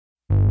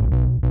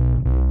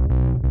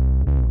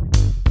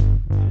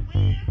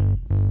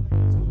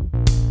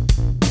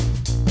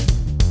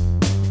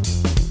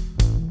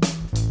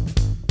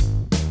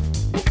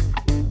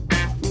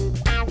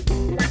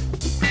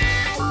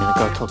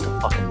talk to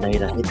fucking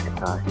Nate. I hate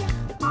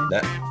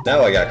that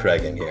Now I got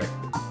Craig in here.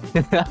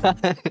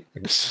 guy.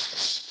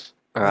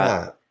 All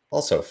right.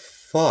 Also,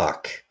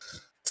 fuck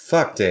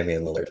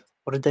Damian Lillard.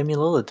 What did Damian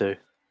Lillard do?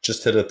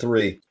 Just hit a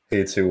three. He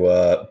had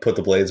to put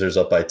the Blazers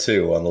up by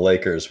 2 on the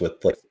Lakers with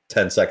like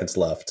 10 seconds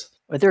left.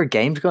 Are there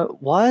games going?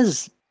 Why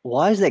is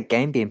that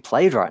game being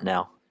played right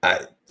now?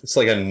 It's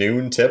like a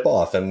noon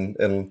tip-off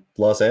in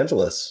Los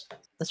Angeles.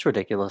 That's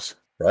ridiculous.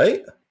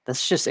 Right?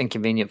 That's just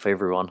inconvenient for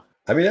everyone.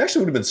 I mean, it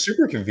actually would have been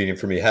super convenient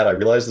for me had I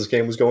realized this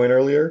game was going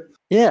earlier.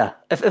 Yeah.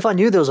 If I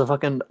knew there was a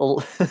fucking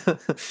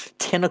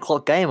 10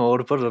 o'clock game, I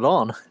would have put it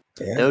on.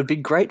 Yeah. That would be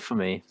great for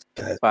me.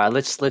 Guys. All right,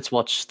 let's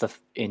watch the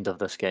end of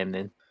this game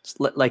then. It's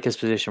Lakers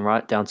position,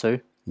 right? Down 2?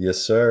 Yes,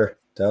 sir.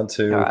 Down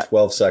to All right.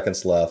 12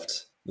 seconds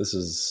left. This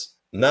is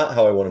not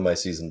how I wanted my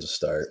season to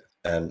start.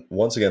 And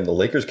once again, the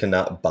Lakers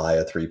cannot buy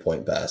a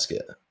three-point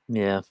basket.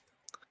 Yeah.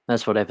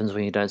 That's what happens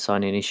when you don't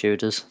sign any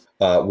shooters.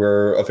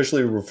 We're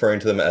officially referring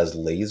to them as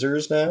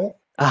lasers now.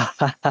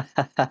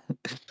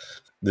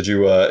 Did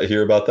you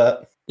hear about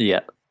that?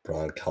 Yeah.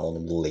 Braun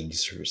calling them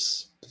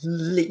lasers.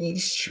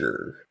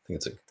 Laser. I think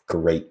it's a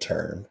great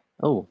term.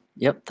 Oh,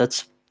 yep.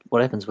 That's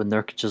what happens when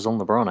Nurkic is on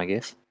LeBron, I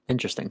guess.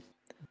 Interesting.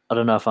 I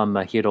don't know if I'm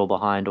ahead or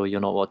behind or you're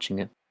not watching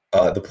it.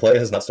 The play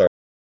has not started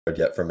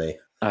yet for me.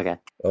 Okay.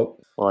 Oh.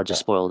 Well, I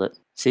just spoiled it.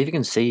 See if you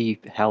can see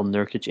how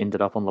Nurkic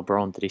ended up on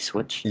LeBron. Did he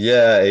switch?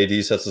 Yeah,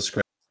 AD sets the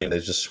screen. They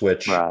just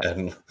switch, Right.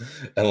 and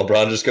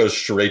LeBron just goes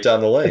straight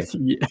down the lane.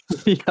 Yeah.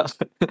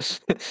 He's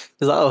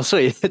like, oh,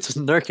 sweet. It's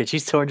Nurkic.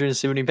 He's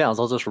 270 pounds.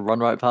 I'll just run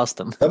right past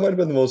him. That might have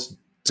been the most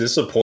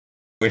disappointing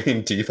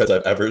defense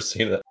I've ever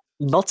seen.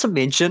 Not to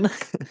mention,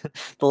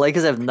 the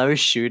Lakers have no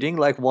shooting.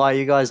 Like, why are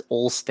you guys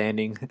all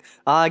standing?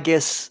 I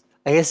guess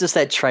it's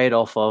that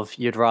trade-off of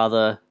you'd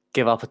rather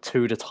give up a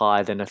 2 to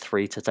tie than a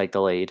 3 to take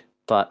the lead.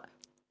 But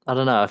I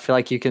don't know. I feel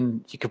like you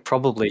could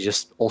probably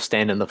just all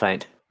stand in the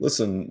paint.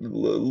 Listen,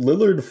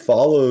 Lillard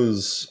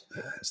follows,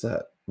 is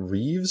that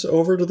Reeves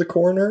over to the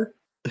corner?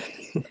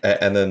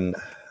 And then,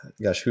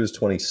 gosh, who's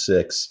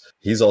 26?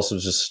 He's also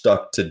just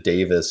stuck to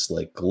Davis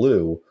like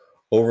glue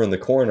over in the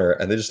corner,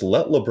 and they just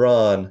let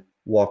LeBron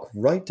walk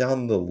right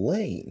down the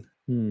lane.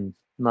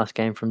 Nice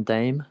game from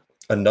Dame.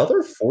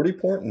 Another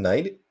 40-point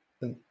night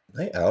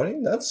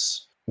outing?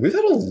 We've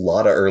had a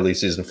lot of early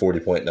season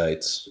 40-point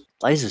nights.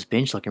 Blazers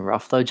bench looking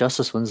rough, though.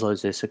 Justice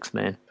Winslow's their 6th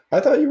man. I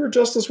thought you were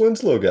Justice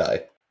Winslow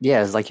guy.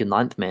 Yeah, it's like your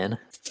 9th man.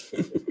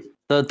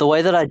 The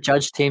way that I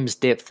judge teams'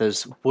 depth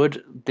is,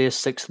 would their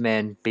 6th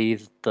man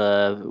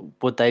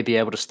would they be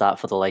able to start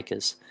for the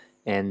Lakers?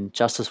 And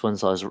Justice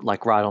Winslow is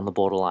like right on the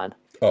borderline.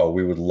 Oh,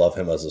 we would love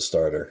him as a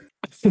starter.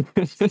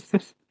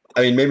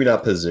 I mean, maybe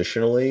not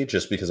positionally,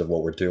 just because of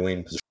what we're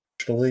doing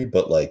positionally,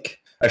 but like,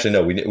 actually,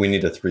 no, we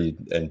need a 3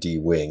 and D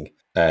wing.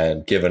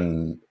 And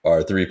given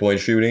our 3-point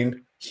shooting,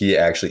 he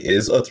actually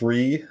is a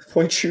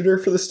 3-point shooter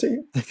for this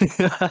team.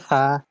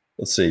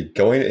 Let's see.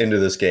 Going into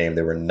this game,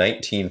 they were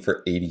 19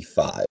 for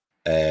 85.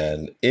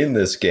 And in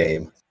this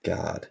game,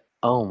 God.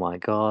 Oh my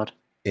God.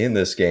 In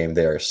this game,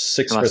 they are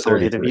 6 Am for I still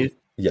ahead of 33. you?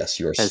 Yes,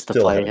 you are Has the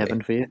still play ahead of me.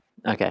 happened for you?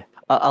 Okay.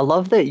 I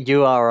love that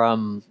you are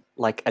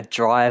like a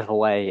drive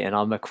away and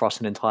I'm across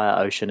an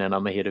entire ocean and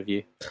I'm ahead of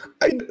you.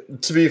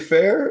 To be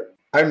fair,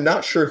 I'm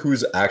not sure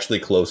who's actually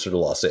closer to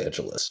Los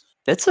Angeles.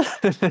 That's a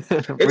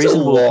It's a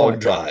reasonable long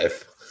point.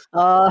 drive.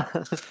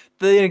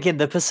 Then again,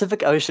 the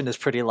Pacific Ocean is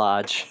pretty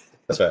large.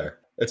 That's fair.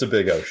 It's a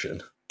big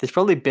ocean. There's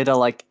probably better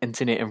like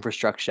internet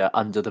infrastructure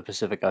under the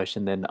Pacific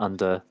Ocean than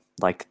under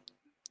like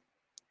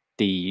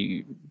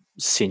the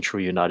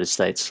central United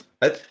States.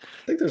 I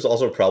think there's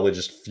also probably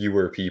just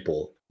fewer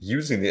people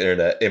using the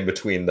internet in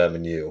between them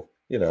and you.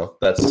 You know,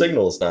 that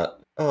signal's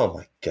not... Oh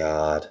my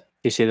God.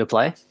 You see the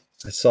play?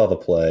 I saw the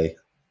play.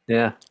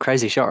 Yeah.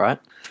 Crazy shot, right?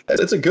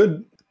 It's a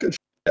good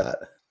shot.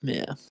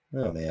 Yeah.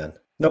 Oh, man.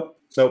 Nope.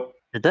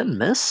 It didn't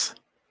miss?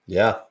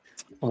 Yeah.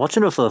 I'm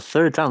watching it for the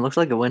 3rd time. Looks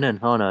like it went in.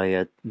 Oh no,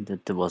 yeah,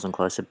 it wasn't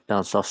close. It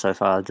bounced off so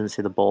far. I didn't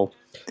see the ball.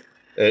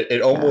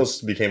 It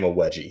almost became a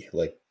wedgie.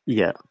 Like,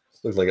 yeah.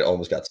 Looked like it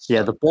almost got stuck.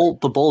 Yeah, the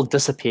ball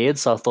disappeared,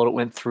 so I thought it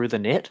went through the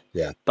net.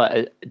 Yeah. But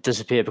it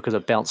disappeared because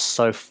it bounced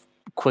so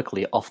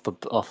quickly off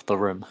the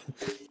rim.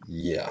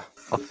 Yeah.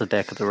 Off the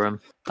back of the rim.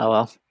 Oh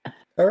well.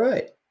 All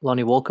right.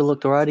 Lonnie Walker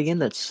looked alright again.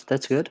 That's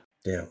good.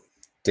 Yeah.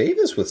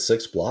 Davis with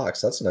 6 blocks.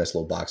 That's a nice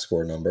little box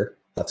score number.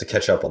 I'll have to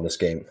catch up on this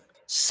game.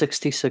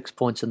 66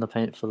 points in the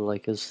paint for the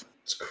Lakers.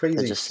 It's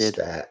crazy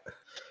stat.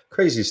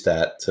 Crazy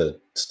stat to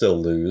still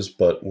lose,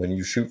 but when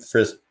you shoot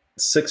for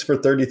 6 for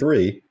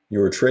 33, you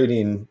were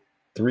trading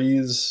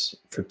 3s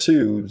for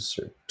 2s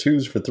or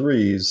 2s for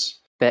 3s.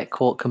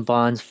 Backcourt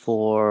combines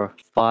for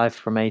 5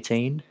 from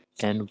 18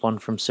 and 1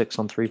 from 6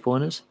 on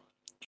 3-pointers.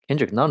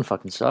 Kendrick Nunn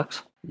fucking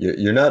sucks.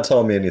 You're not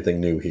telling me anything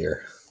new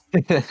here.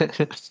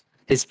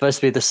 He's supposed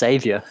to be the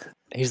savior.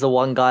 He's the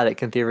one guy that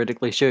can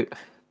theoretically shoot.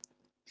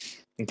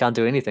 And can't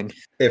do anything.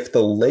 If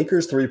the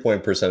Lakers'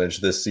 3-point percentage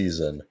this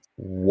season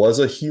was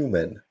a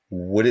human,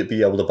 would it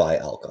be able to buy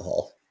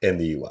alcohol in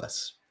the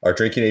U.S.? Our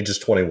drinking age is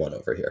 21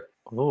 over here.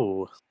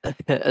 Oh,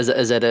 is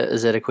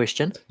that a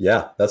question?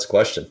 Yeah, that's a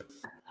question.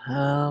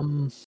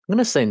 I'm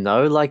gonna say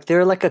no. Like there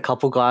are like a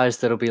couple guys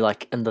that'll be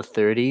like in the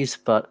 30s,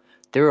 but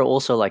there are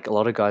also like a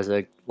lot of guys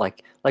that are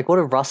like what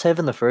did Russ have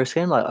in the first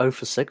game? Like 0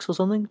 for 6 or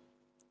something?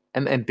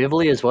 And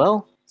Beverly as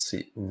well? Let's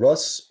see.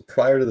 Russ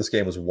prior to this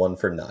game was 1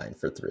 for 9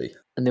 for three.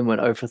 And then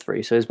went 0 for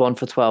 3. So he's 1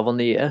 for 12 on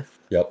the year.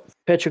 Yep.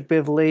 Patrick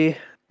Beverly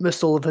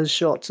missed all of his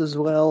shots as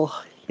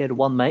well. He had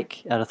one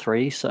make out of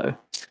three, so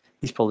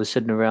he's probably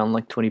sitting around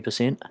like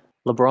 20%.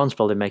 LeBron's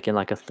probably making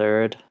like a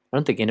third. I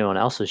don't think anyone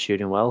else is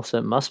shooting well, so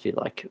it must be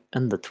like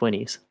in the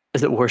 20s.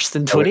 Is it worse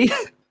than 20?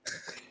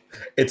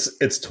 It's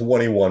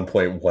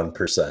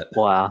 21.1%.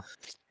 Wow.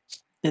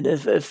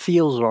 It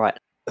feels right.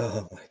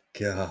 Oh my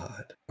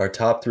god. Our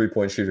top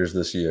 3-point shooters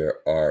this year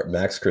are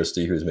Max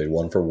Christie, who's made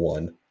 1 for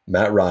 1,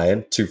 Matt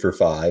Ryan, 2 for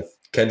 5,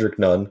 Kendrick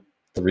Nunn,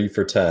 3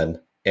 for 10,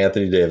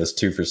 Anthony Davis,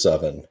 2 for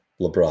 7,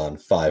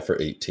 LeBron, 5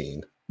 for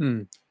 18.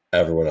 Hmm.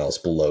 Everyone else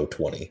below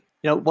 20. You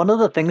know, one of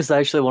the things I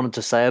actually wanted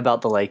to say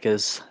about the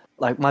Lakers,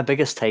 like my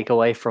biggest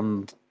takeaway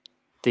from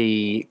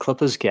the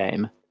Clippers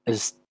game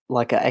is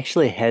like I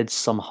actually had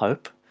some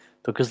hope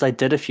because they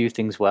did a few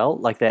things well.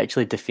 Like they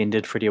actually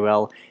defended pretty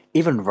well.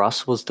 Even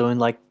Russ was doing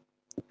like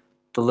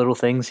the little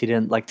things. He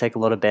didn't like take a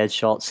lot of bad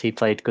shots. He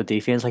played good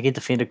defense. Like he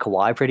defended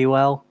Kawhi pretty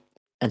well.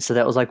 And so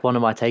that was like one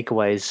of my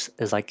takeaways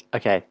is like,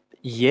 okay,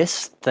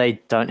 yes, they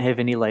don't have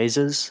any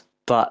lasers,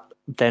 but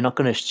they're not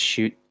going to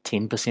shoot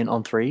 10%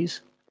 on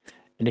threes.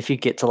 And if you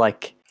get to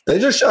like They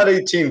just shot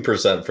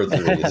 18% for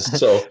threes.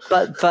 So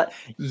but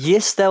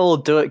yes, they will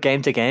do it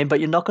game to game, but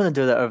you're not going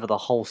to do that over the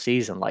whole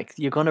season. Like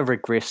you're going to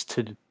regress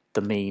to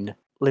the mean.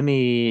 Let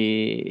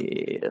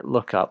me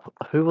look up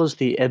who was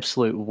the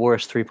absolute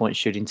worst 3-point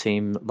shooting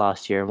team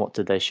last year and what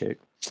did they shoot?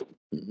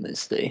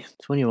 Let's see.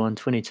 21,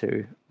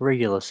 22,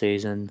 regular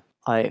season.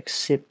 I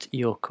accept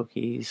your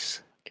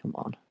cookies. Come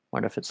on.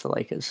 Wonder if it's the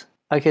Lakers.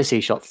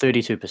 OKC shot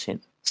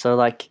 32%. So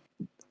like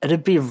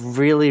it'd be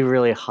really,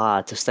 really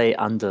hard to stay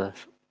under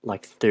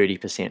like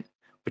 30%,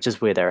 which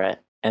is where they're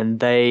at. And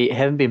they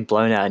haven't been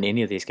blown out in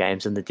any of these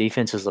games, and the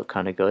defenses look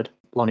kind of good.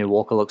 Lonnie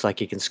Walker looks like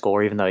he can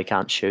score even though he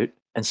can't shoot.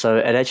 And so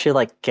it actually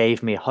like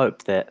gave me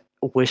hope that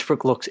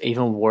Westbrook looks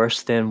even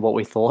worse than what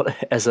we thought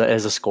as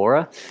a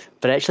scorer.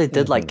 But it actually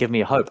did like give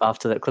me hope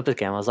after that Clippers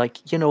game. I was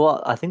like, you know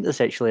what? I think this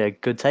is actually a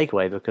good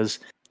takeaway because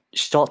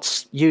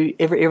shots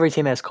every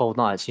team has cold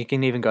nights. You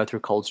can even go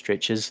through cold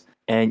stretches.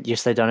 And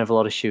yes, they don't have a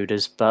lot of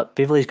shooters, but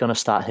Beverly's going to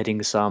start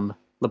hitting some.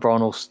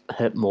 LeBron will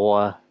hit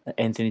more.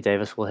 Anthony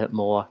Davis will hit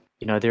more.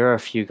 You know, there are a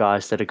few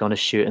guys that are going to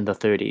shoot in the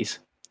 30s.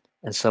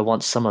 And so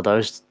once some of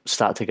those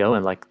start to go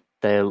in, like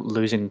they're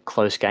losing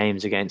close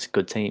games against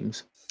good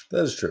teams.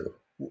 that is true.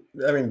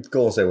 I mean,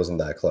 Golden State wasn't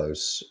that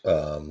close.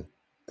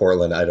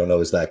 Portland, I don't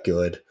know, is that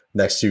good.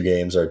 Next two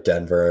games are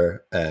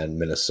Denver and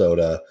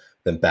Minnesota,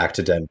 then back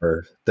to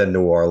Denver, then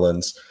New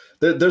Orleans.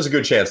 There's a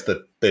good chance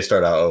that they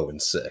start out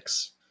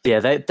 0-6. Yeah,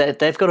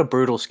 they've got a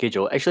brutal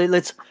schedule. Actually,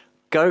 let's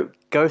go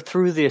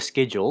through their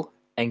schedule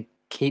and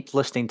keep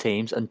listing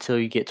teams until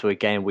you get to a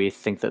game where you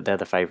think that they're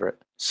the favorite.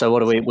 So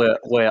what are we? We're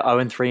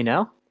 0-3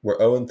 now. We're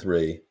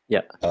 0-3.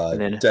 Yeah,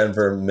 and then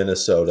Denver,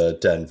 Minnesota,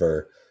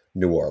 Denver,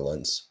 New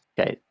Orleans.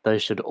 okay,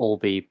 those should all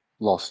be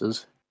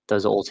losses.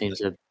 Those are all teams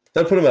that.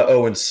 That put them at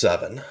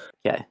 0-7.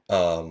 Okay.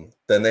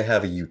 Then they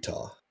have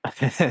Utah.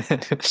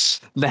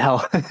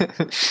 Now,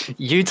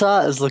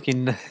 Utah is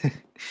looking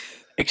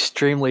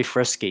extremely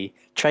frisky.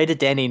 Trader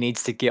Danny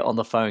needs to get on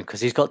the phone because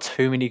he's got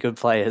too many good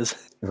players.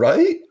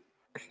 Right?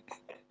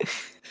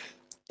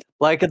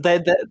 Like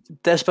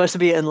they're supposed to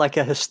be in like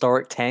a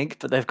historic tank,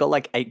 but they've got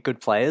like 8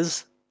 good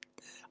players.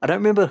 I don't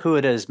remember who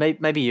it is.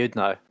 Maybe you'd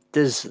know.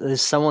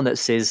 There's someone that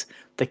says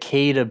the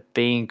key to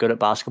being good at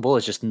basketball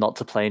is just not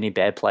to play any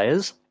bad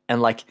players.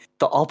 And like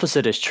the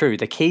opposite is true.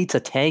 The key to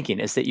tanking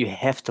is that you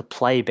have to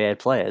play bad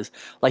players.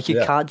 Like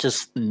you can't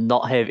just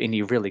not have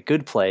any really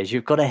good players.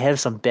 You've got to have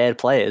some bad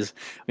players.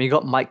 I mean, you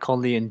got Mike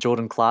Conley and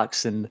Jordan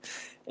Clarkson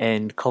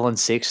and Colin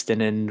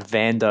Sexton and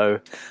Vando.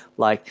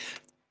 Like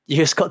you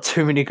just got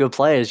too many good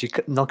players. You're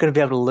not going to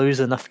be able to lose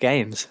enough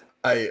games.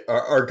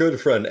 Our good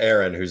friend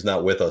Aaron, who's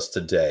not with us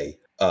today,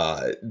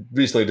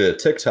 recently did a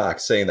TikTok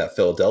saying that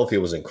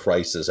Philadelphia was in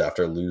crisis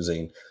after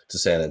losing to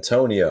San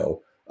Antonio.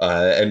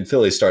 And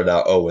Philly started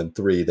out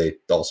 0-3. They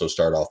also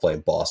started off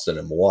playing Boston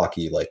and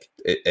Milwaukee. Like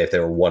if they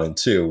were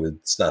 1-2,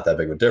 it's not that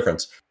big of a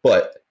difference.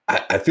 But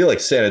I feel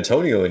like San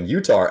Antonio and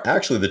Utah are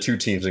actually the two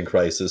teams in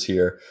crisis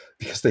here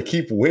because they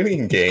keep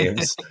winning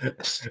games.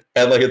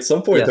 And like at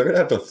some point, they're going to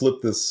have to flip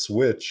this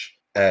switch.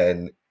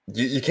 And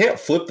you can't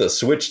flip the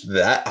switch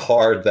that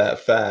hard, that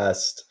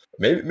fast.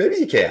 Maybe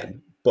you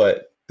can,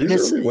 but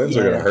these early wins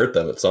are going to hurt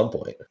them at some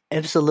point.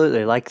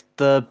 Absolutely. Like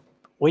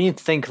when you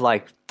think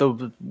like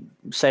the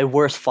say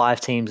worst 5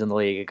 teams in the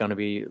league are going to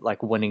be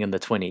like winning in the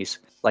 20s,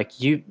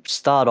 like you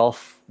start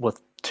off with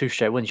 2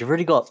 straight wins. You've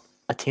already got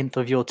a tenth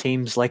of your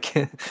team's like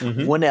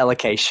win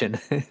allocation.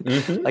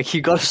 Like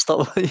you got to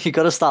stop. You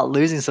got to start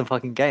losing some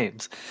fucking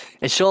games.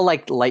 And sure,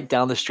 like late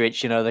down the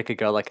stretch, you know they could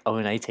go like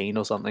 0-18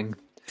 or something,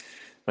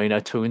 or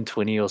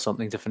 2-20 or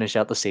something to finish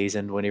out the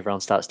season when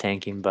everyone starts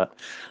tanking. But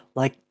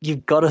like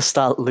you've got to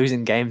start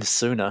losing games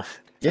sooner.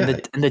 and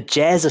Yeah. the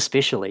Jazz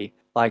especially.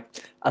 Like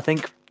I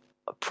think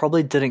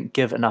probably didn't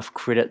give enough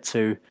credit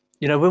to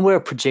when we were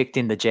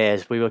projecting the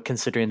Jazz, we were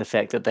considering the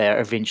fact that they're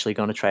eventually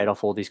going to trade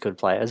off all these good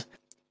players,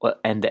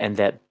 and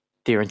that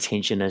their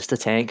intention is to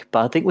tank.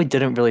 But I think we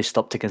didn't really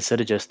stop to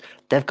consider just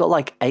they've got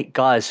like 8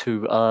 guys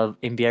who are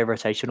NBA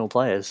rotational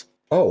players.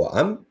 Oh,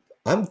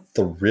 I'm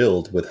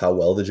thrilled with how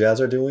well the Jazz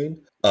are doing.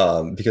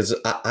 Because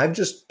I've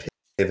just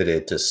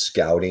pivoted to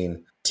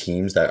scouting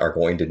teams that are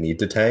going to need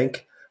to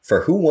tank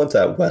for who wants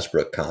that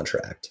Westbrook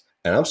contract.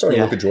 And I'm starting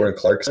to look Yeah, at Jordan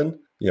Clarkson,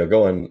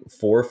 going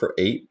 4 for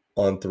 8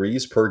 on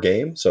threes per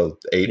game, so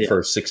eight yeah,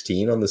 for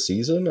 16 on the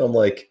season. I'm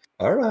like,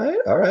 all right,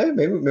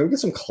 maybe get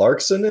some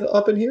Clarkson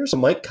up in here,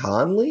 some Mike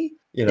Conley,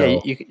 yeah.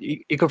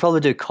 You could probably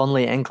do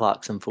Conley and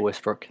Clarkson for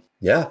Westbrook.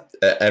 Yeah,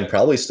 and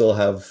probably still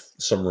have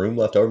some room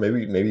left over.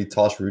 Maybe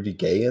toss Rudy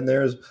Gay in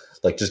there,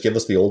 like just give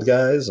us the old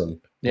guys, and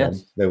Yeah.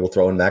 maybe we'll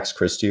throw in Max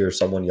Christie or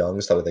someone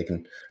young, so that they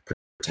can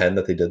pretend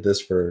that they did this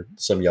for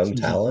some young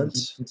talent.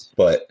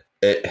 But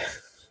it,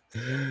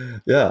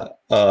 yeah.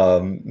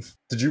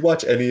 Did you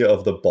watch any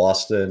of the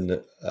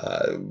Boston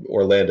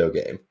Orlando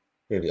game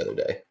maybe the other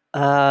day?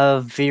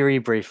 Very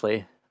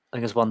briefly. I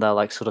think it's one that I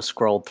like sort of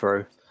scrolled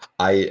through.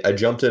 I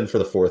jumped in for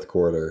the fourth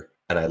quarter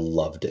and I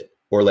loved it.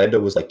 Orlando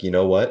was like, you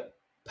know what,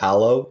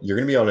 Paolo, you're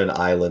going to be on an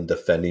island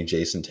defending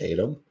Jason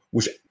Tatum,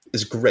 which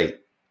is great.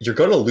 You're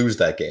going to lose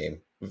that game.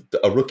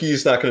 A rookie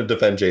is not going to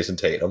defend Jason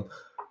Tatum,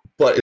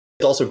 but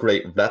it's also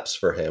great reps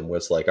for him. Where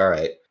it's like, all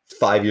right,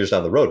 5 years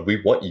down the road,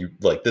 we want you.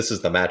 Like, this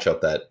is the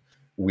matchup that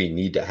we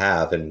need to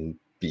have and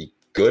be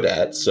good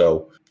at.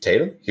 So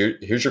Tatum,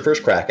 here's your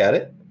first crack at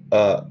it.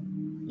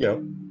 You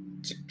know,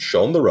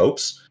 show him the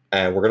ropes,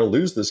 and we're going to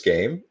lose this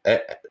game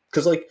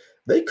because like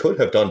they could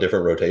have done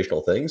different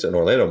rotational things, and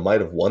Orlando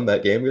might have won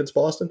that game against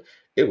Boston.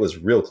 It was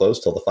real close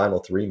till the final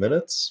 3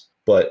 minutes,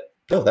 but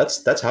no,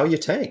 that's how you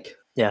tank,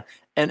 Yeah.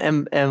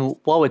 And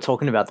while we're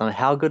talking about them,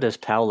 how good has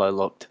Paolo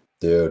looked?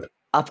 dude.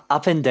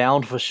 Up and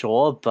down for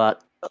sure,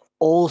 but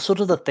all sort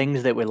of the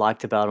things that we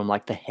liked about him,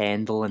 like the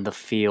handle and the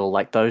feel,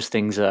 like those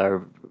things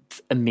are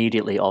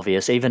immediately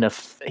obvious. Even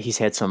if he's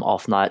had some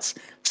off nights,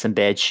 some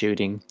bad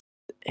shooting,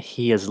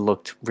 he has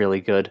looked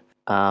really good.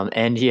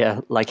 And yeah,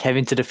 like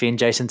having to defend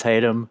Jason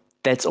Tatum,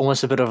 that's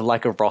almost a bit of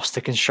like a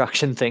roster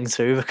construction thing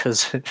too,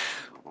 because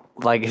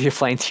like if you're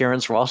playing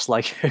Terrence Ross,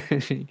 like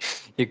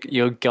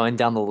you're going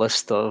down the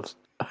list of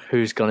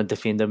who's going to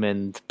defend him,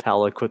 and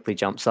Paolo quickly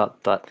jumps up.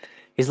 But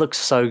he's looked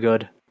so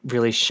good,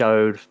 really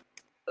showed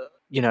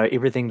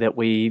everything that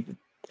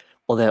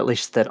or that at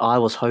least that I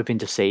was hoping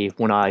to see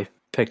when I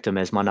picked him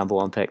as my number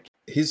one pick.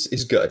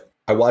 He's good.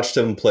 I watched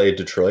him play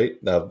Detroit.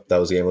 That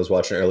was the game I was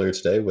watching earlier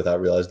today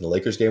without realizing the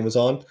Lakers game was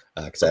on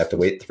because I have to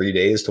wait 3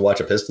 days to watch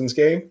a Pistons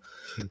game.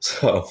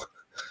 So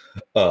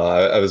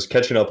I was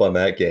catching up on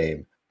that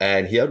game,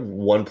 and he had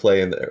one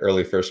play in the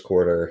early first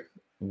quarter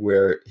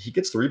where he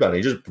gets the rebound.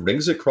 And he just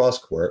brings it cross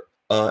court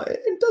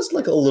and does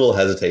like a little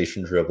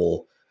hesitation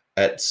dribble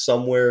at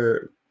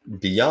somewhere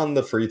beyond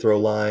the free throw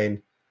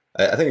line.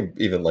 I think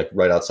even like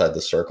right outside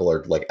the circle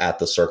or like at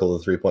the circle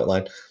of the 3 point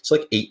line. It's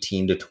like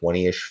 18 to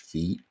 20 ish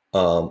feet.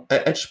 And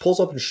just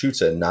pulls up and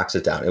shoots it and knocks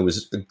it down. It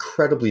was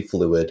incredibly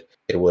fluid.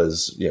 It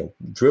was,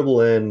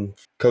 dribble in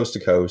coast to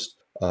coast.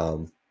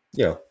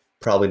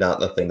 Probably not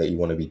the thing that you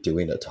want to be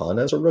doing a ton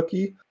as a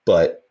rookie,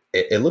 but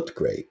it looked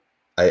great.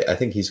 I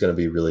think he's going to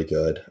be really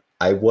good.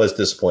 I was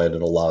disappointed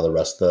in a lot of the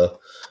rest of the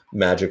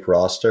Magic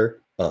roster.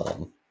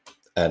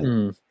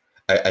 And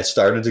I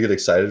started to get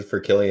excited for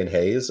Killian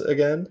Hayes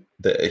again.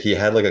 He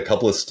had like a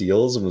couple of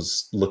steals and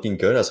was looking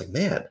good. I was like,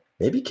 man,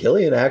 maybe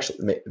Killian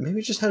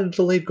maybe just had a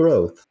delayed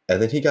growth.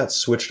 And then he got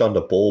switched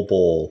onto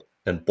Bol,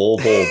 and Bol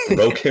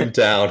broke him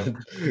down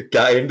and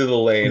got into the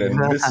lane and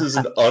misses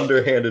an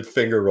underhanded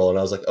finger roll. And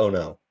I was like, oh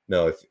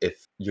no,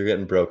 if you're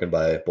getting broken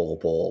by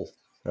Bol,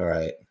 all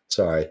right,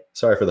 sorry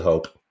for the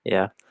hope.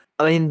 Yeah,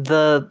 I mean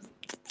the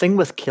thing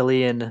with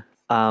Killian,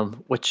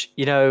 which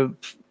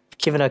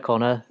Kevin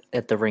O'Connor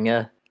at the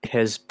Ringer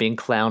has been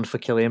clowned for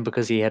Killian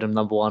because he had him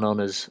number one on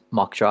his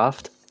mock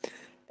draft.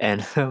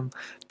 And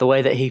the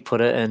way that he put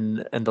it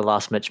in the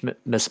last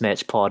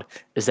mismatch pod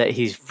is that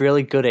he's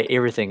really good at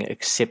everything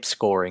except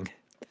scoring.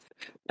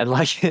 And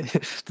like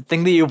the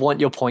thing that you want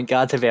your point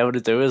guard to be able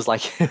to do is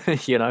like,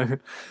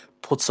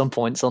 put some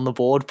points on the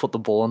board, put the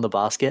ball in the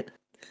basket.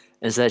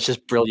 And so it's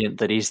just brilliant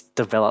that he's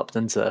developed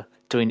into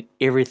doing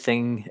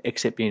everything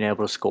except being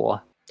able to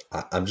score.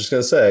 I'm just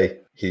going to say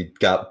he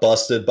got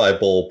busted by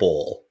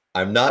Bol.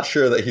 I'm not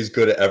sure that he's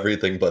good at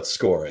everything but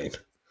scoring.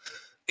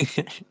 He's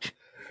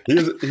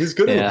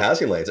good in the Yeah.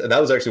 passing lanes, and that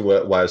was actually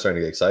why I was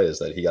starting to get excited is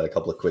that he got a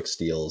couple of quick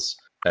steals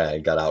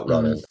and got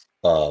outrunning.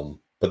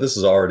 But this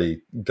has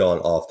already gone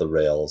off the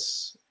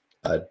rails.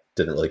 I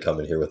didn't really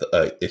come in here with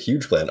a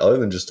huge plan other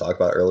than just talk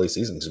about early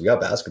season because we got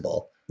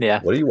basketball.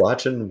 Yeah. What are you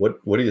watching? What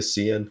are you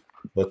seeing?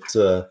 What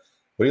are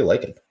you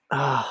liking?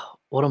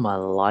 What am I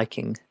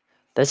liking?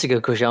 That's a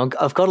good question.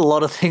 I've got a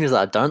lot of things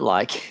that I don't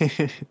like.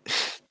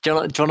 Do you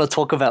want to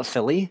talk about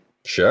Philly?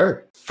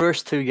 Sure.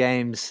 First 2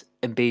 games,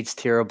 Embiid's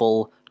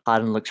terrible.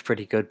 Harden looks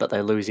pretty good, but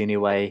they lose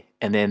anyway.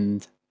 And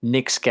then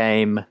Next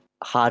game,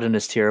 Harden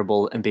is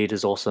terrible, Embiid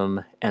is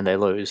awesome, and they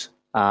lose.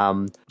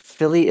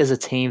 Philly is a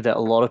team that a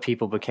lot of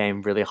people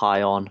became really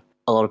high on.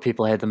 A lot of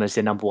people had them as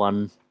their number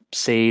one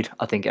seed.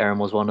 I think Aaron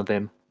was one of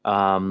them.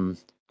 John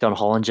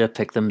Hollinger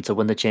picked them to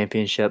win the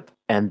championship,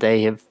 and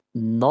they have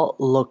not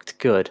looked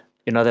good.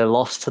 You know, they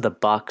lost to the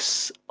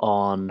Bucks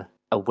on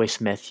a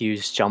Wes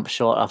Matthews jump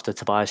shot after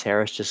Tobias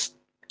Harris just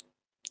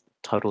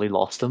totally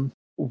lost them.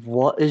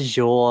 What is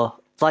your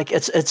like?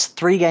 It's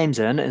 3 games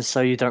in, and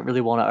so you don't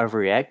really want to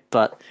overreact.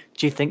 But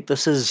do you think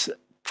this is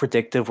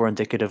predictive or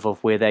indicative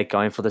of where they're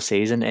going for the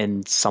season,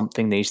 and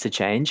something needs to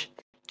change?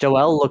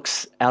 Joel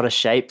looks out of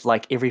shape.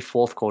 Like every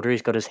fourth quarter,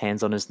 he's got his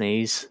hands on his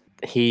knees.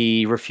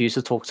 He refused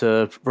to talk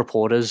to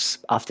reporters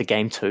after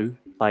game two.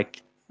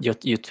 Like you're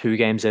 2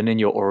 games in, and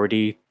you're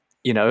already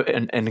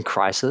in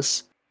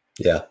crisis.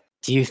 Yeah.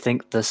 Do you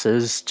think this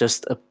is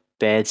just a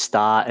bad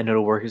start and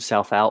it'll work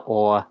itself out,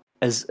 or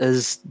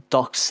is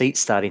Doc's seat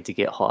starting to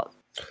get hot?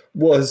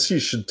 Well, his seat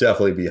should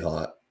definitely be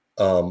hot.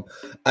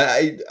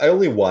 I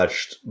only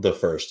watched the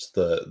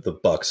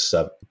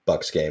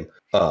Bucks game.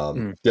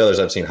 Mm. The others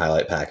I've seen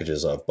highlight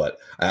packages of, but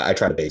I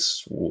try to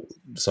base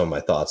some of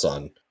my thoughts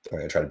on.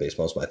 I try to base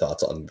most of my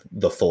thoughts on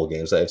the full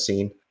games that I've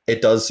seen.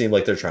 It does seem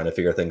like they're trying to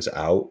figure things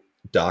out.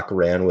 Doc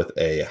ran with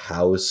a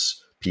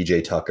House,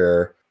 PJ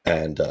Tucker,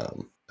 and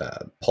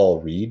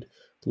Paul Reed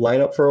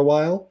lineup for a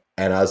while,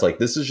 and I was like,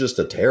 this is just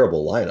a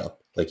terrible lineup.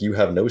 Like, you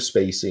have no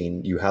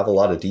spacing, you have a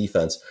lot of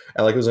defense,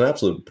 and like it was an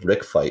absolute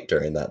brick fight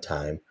during that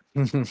time.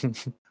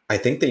 I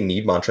think they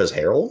need Montrezl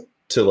Harrell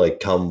to like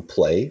come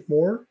play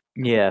more.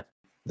 Yeah.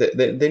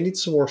 They need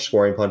some more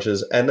scoring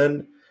punches, and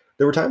then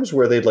there were times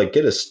where they'd like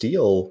get a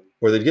steal,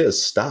 where they'd get a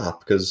stop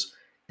because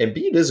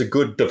Embiid is a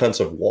good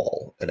defensive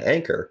wall, an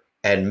anchor,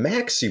 and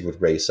Maxey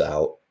would race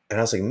out, and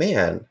I was like,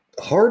 man,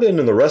 Harden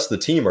and the rest of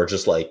the team are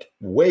just like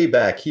way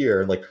back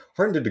here, and like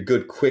Harden did a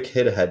good quick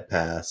hit ahead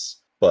pass,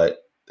 but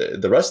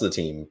the rest of the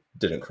team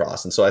didn't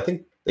cross. And so I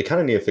think they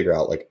kind of need to figure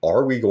out, like,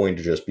 are we going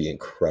to just be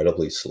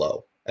incredibly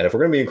slow? And if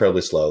we're going to be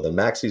incredibly slow, then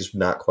Maxey's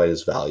not quite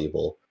as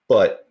valuable,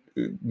 but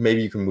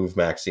maybe you can move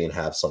Maxey and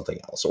have something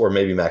else. Or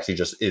maybe Maxey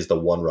just is the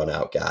one run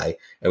out guy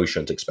and we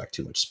shouldn't expect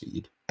too much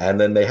speed. And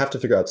then they have to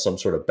figure out some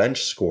sort of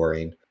bench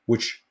scoring,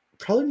 which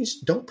probably means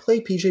don't play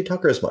PJ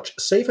Tucker as much.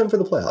 Save him for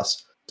the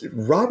playoffs.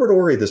 Robert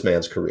Horry, this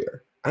man's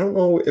career. I don't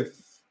know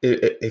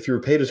if you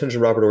were paid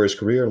attention to Robert Horry's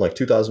career in like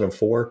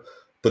 2004,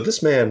 but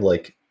this man,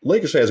 like,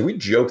 Lakers fans, we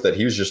joke that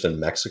he was just in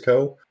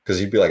Mexico because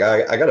he'd be like,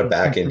 I got a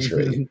back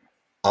injury.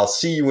 I'll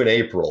see you in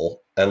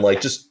April, and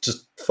like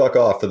just fuck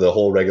off for the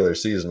whole regular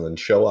season and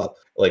show up.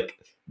 Like,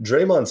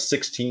 Draymond's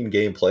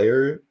 16-game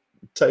player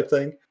type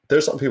thing.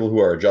 There's some people who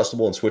are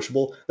adjustable and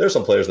switchable. There's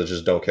some players that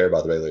just don't care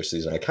about the regular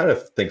season. I kind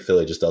of think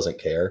Philly just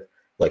doesn't care.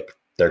 Like,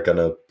 they're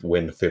gonna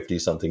win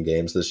 50-something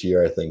games this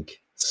year. I think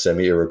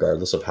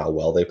regardless of how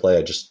well they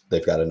play.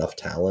 They've got enough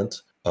talent.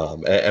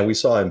 And we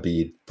saw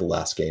Embiid the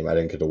last game. I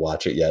didn't get to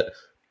watch it yet,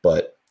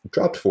 but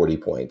dropped 40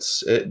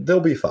 points. They'll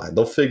be fine.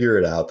 They'll figure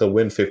it out. They'll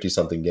win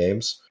 50-something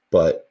games,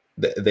 but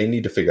they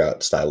need to figure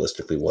out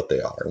stylistically what they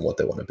are and what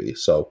they want to be.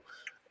 So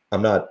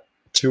I'm not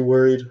too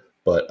worried,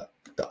 but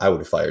I would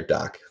have fired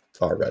Doc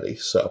already.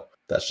 So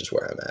that's just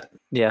where I'm at.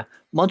 Yeah.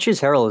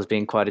 Montrezl Harrell has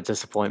been quite a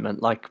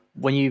disappointment. Like,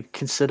 when you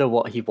consider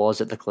what he was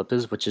at the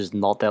Clippers, which is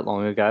not that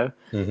long ago,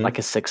 like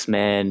a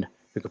 6-man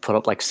who could put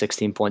up like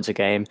 16 points a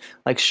game.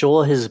 Like,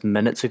 sure, his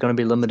minutes are going to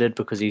be limited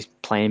because he's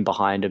playing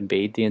behind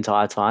Embiid the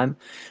entire time.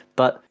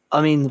 But,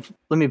 I mean,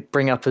 let me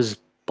bring up his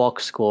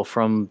box score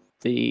from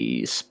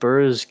the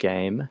Spurs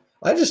game.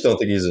 I just don't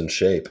think he's in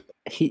shape.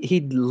 He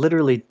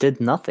literally did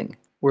nothing.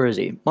 Where is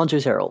he?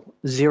 Montrezl Harrell,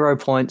 0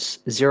 points,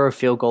 0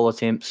 field goal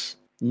attempts,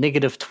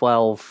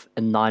 -12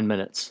 in 9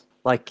 minutes.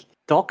 Like,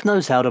 Doc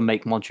knows how to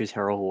make Montrezl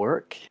Harrell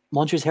work.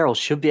 Montrezl Harrell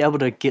should be able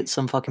to get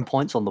some fucking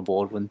points on the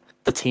board when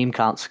the team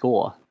can't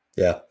score.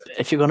 Yeah.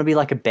 If you're going to be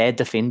like a bad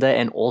defender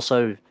and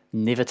also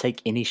never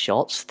take any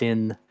shots,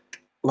 then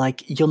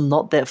like you're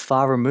not that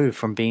far removed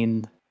from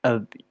being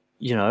a,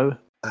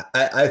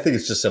 I think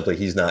it's just simply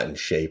he's not in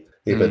shape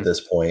at this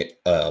point.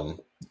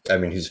 I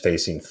mean, he's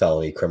facing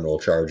felony criminal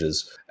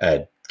charges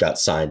and got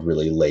signed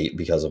really late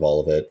because of all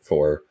of it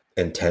for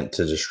intent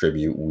to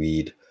distribute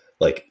weed.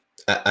 Like,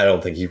 I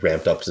don't think he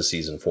ramped up to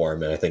season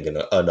form, and I think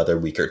in another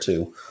week or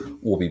two,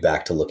 we'll be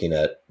back to looking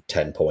at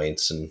 10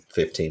 points and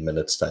 15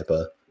 minutes type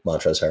of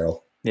Montrezl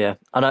Harrell. Yeah,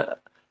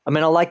 I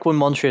mean, I like when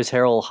Montrezl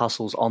Harrell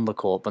hustles on the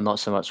court, but not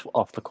so much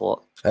off the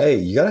court. Hey,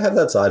 you got to have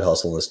that side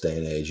hustle in this day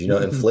and age. You know,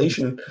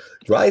 inflation,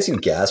 rising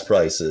gas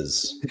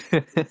prices.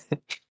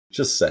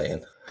 Just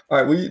saying.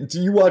 All right,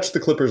 do you watch the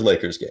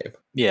Clippers-Lakers game?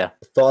 Yeah.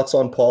 Thoughts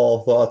on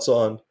Paul? Thoughts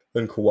on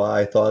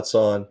Kawhi? Thoughts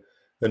on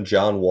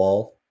John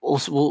Wall?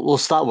 We'll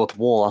start with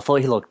Wall. I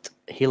thought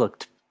he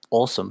looked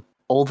awesome.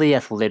 All the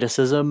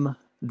athleticism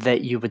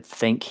that you would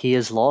think he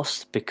has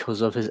lost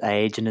because of his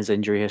age and his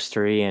injury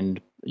history and,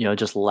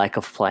 just lack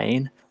of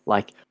playing.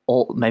 Like,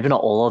 maybe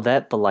not all of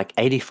that, but like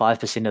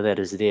 85% of that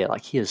is there.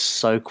 Like, he is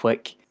so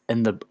quick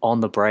on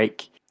the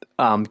break,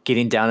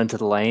 getting down into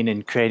the lane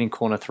and creating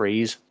corner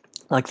threes.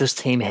 like this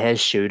team has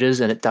shooters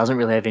and it doesn't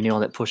really have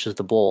anyone that pushes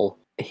the ball.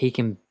 He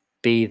can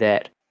be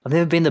that. I've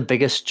never been the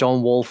biggest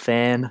John Wall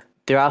fan.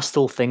 There are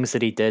still things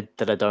that he did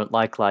that I don't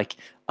like. Like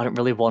I don't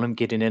really want him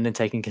getting in and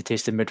taking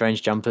contested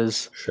mid-range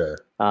jumpers. Sure.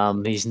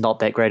 He's not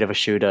that great of a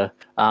shooter.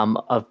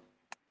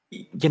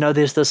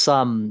 There's this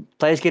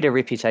players get a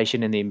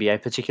reputation in the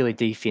NBA, particularly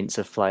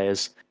defensive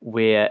players,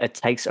 where it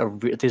takes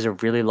there's a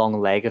really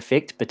long lag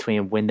effect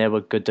between when they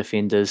were good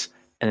defenders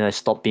and then they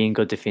stop being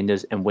good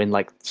defenders, and when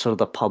like sort of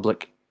the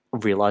public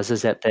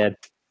realizes that they're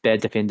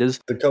bad defenders.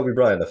 The Kobe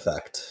Bryant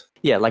effect.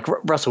 Yeah, like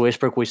Russell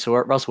Westbrook, we saw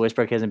it. Russell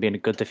Westbrook hasn't been a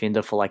good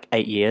defender for like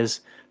 8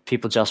 years.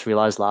 People just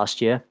realized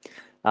last year.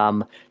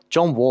 Um,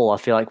 John Wall, I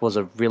feel like, was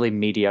a really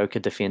mediocre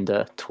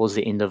defender towards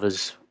the end of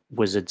his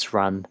Wizards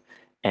run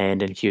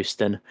and in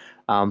Houston.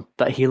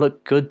 But he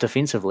looked good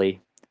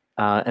defensively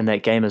in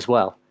that game as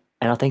well.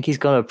 And I think he's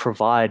going to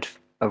provide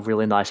a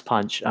really nice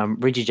punch.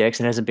 Reggie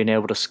Jackson hasn't been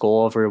able to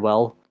score very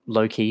well,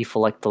 low key,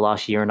 for like the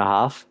last year and a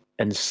half.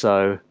 And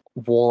so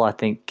Wall, I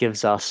think,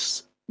 gives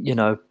us,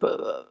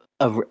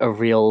 a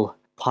real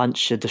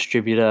punch, a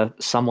distributor,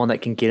 someone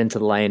that can get into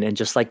the lane and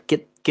just like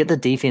get the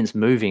defense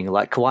moving.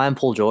 Like Kawhi and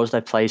Paul George,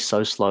 they play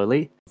so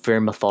slowly, very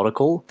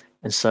methodical.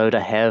 And so to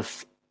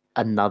have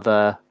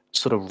another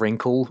sort of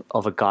wrinkle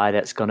of a guy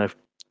that's going to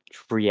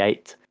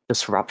create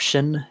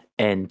disruption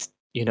and,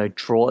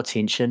 draw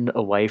attention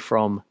away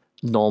from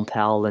Norm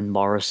Powell and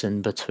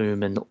Morrison,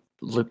 Batum and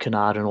Luke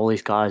Kennard and all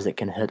these guys that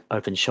can hit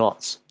open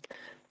shots,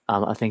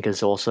 I think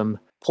is awesome.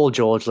 Paul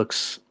George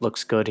looks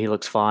good. He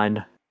looks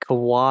fine.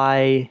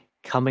 Kawhi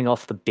coming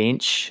off the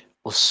bench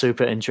was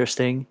super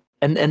interesting.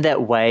 And in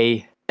that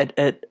way,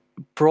 it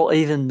brought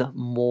even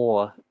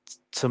more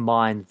to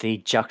mind the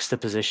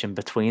juxtaposition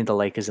between the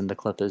Lakers and the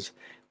Clippers,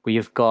 where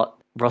you've got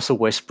Russell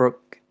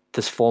Westbrook,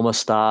 this former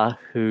star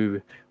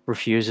who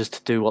refuses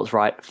to do what's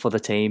right for the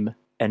team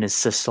and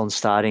insists on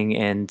starting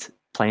and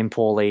playing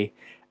poorly.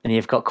 And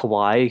you've got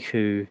Kawhi,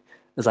 who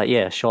is like,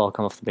 yeah, sure, I'll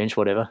come off the bench,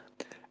 whatever.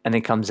 And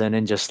then comes in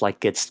and just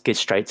like gets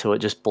straight to it,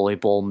 just bully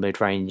ball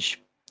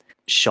mid-range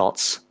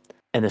shots.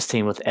 And this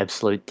team with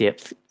absolute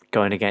depth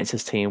going against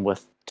his team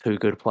with two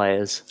good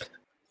players.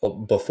 Well,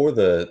 before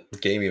the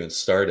game even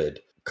started,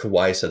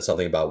 Kawhi said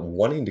something about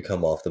wanting to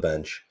come off the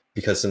bench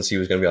because since he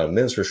was going to be on a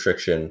minutes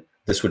restriction,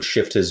 this would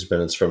shift his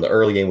minutes from the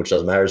early game, which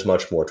doesn't matter as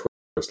much, more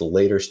towards the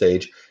later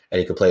stage, and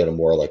he could play in a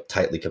more like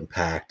tightly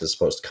compact as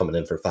opposed to coming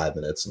in for 5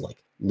 minutes and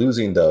like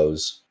losing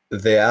those.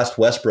 They asked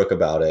Westbrook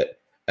about it,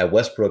 and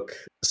Westbrook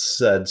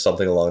said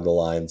something along the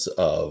lines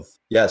of,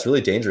 yeah, it's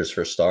really dangerous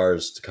for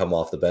stars to come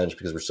off the bench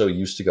because we're so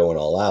used to going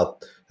all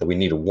out that we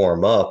need to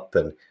warm up,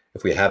 and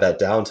if we have that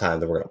downtime,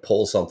 then we're going to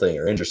pull something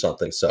or injure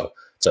something. So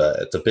it's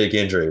a big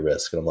injury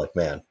risk. And I'm like,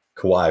 man,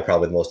 Kawhi,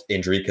 probably the most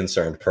injury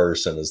concerned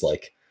person, is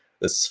like,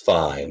 this is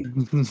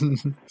fine.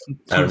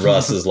 And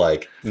Russ is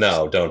like,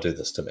 no, don't do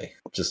this to me.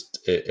 Just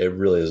it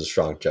really is a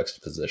strong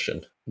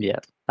juxtaposition. Yeah.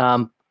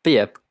 But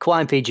yeah,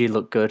 Kawhi and PG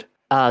look good.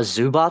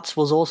 Zubats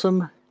was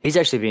awesome. He's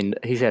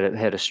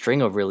had a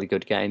string of really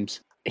good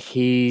games.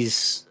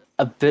 He's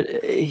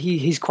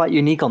he's quite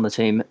unique on the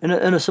team in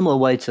a similar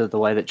way to the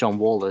way that John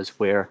Wall is,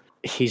 where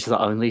he's the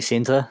only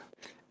center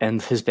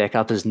and his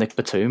backup is Nick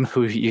Batum,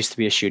 who used to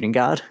be a shooting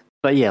guard.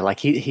 But yeah, like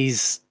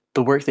he's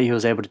the work that he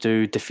was able to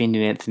do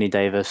defending Anthony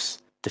Davis,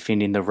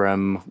 defending the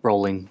rim,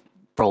 rolling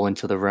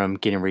to the rim,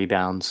 getting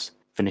rebounds,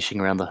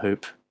 finishing around the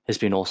hoop has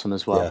been awesome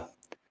as well.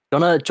 Yeah.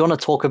 Do you wanna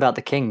talk about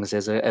the Kings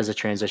as a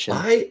transition?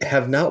 I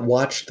have not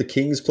watched the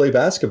Kings play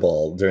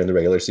basketball during the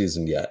regular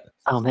season yet.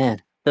 Oh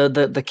man.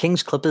 The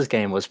Kings Clippers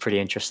game was pretty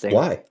interesting.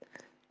 Why?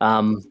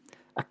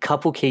 A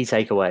couple key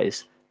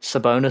takeaways.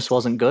 Sabonis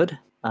wasn't good,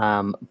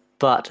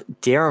 but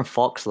De'Aaron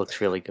Fox looks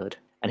really good.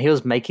 And he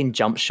was making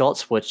jump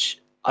shots, which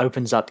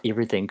opens up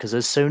everything, because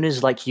as soon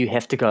as like you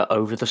have to go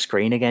over the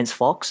screen against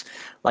Fox,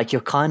 like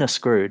you're kind of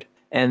screwed.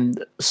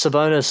 And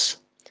Sabonis,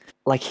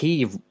 like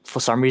he, for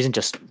some reason,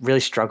 just really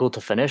struggled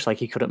to finish. Like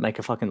he couldn't make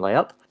a fucking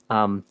layup.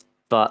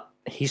 But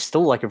he's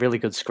still like a really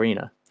good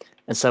screener.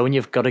 And so when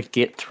you've got to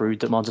get through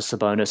Domantas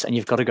Sabonis and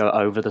you've got to go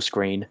over the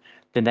screen,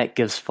 then that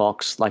gives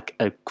Fox like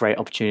a great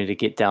opportunity to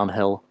get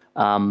downhill.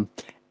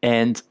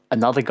 And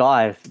another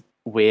guy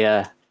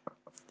where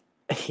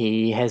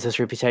he has this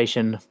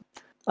reputation,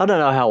 I don't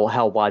know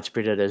how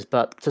widespread it is,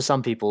 but to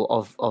some people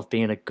of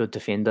being a good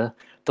defender.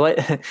 The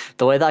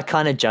way that I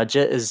kind of judge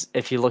it is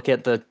if you look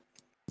at the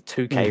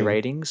 2K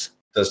ratings.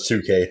 Does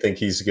 2K think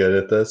he's good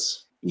at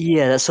this?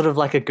 Yeah, that's sort of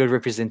like a good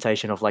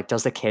representation of like,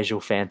 does the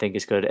casual fan think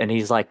he's good? And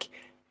he's like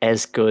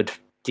as good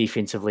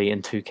defensively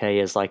in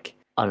 2K as like,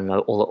 I don't know,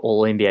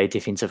 all NBA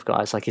defensive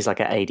guys. Like he's like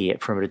an 80 at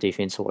perimeter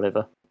defense or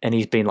whatever. And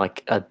he's been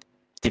like a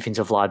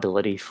defensive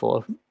liability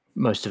for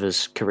most of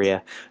his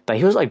career. But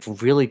he was like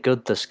really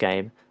good this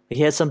game.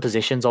 He had some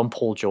positions on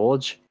Paul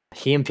George.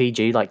 He and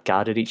PG like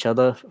guarded each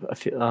other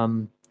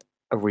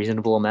a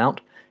reasonable amount.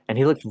 And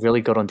he looked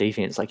really good on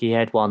defense. Like he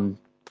had one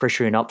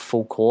pressuring up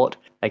full court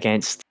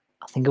against,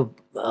 I think,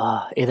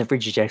 either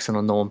Reggie Jackson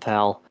or Norm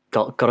Powell.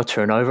 Got a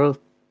turnover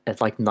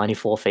at like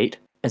 94 feet.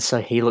 And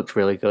so he looked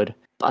really good.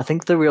 But I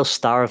think the real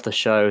star of the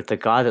show, the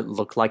guy that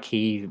looked like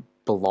he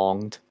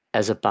belonged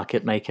as a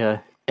bucket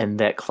maker in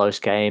that close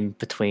game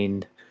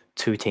between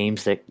two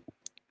teams that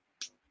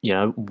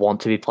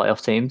want to be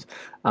playoff teams.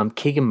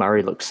 Keegan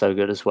Murray looks so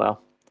good as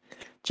well.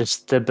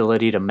 Just the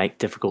ability to make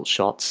difficult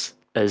shots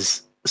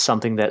is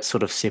something that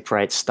sort of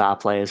separates star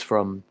players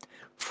from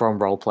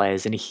role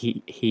players, and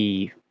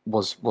he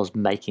was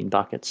making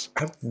buckets.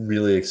 I'm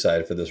really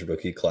excited for this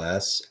rookie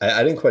class.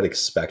 I didn't quite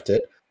expect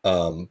it,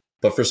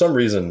 but for some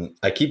reason,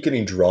 I keep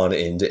getting drawn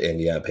into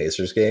Indiana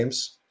Pacers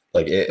games.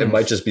 Like it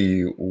might just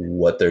be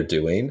what they're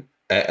doing,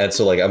 and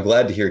so like I'm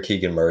glad to hear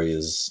Keegan Murray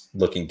is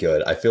looking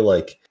good. I feel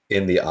like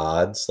in the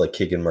odds, like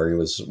Keegan Murray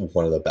was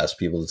one of the best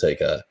people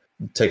to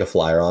take a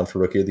flyer on for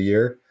Rookie of the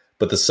Year,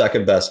 but the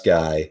second best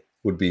guy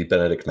would be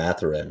Benedict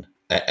Mathurin,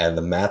 and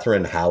the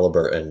Mathurin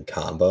Halliburton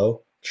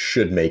combo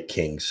should make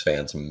Kings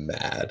fans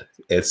mad.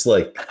 It's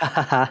like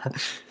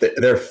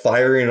they're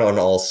firing on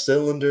all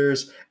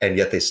cylinders, and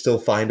yet they still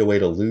find a way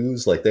to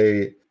lose. Like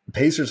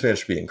Pacers fans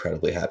should be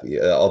incredibly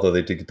happy, although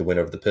they did get the win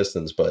over the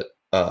Pistons. But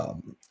I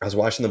was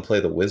watching them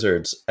play the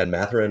Wizards, and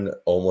Mathurin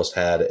almost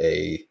had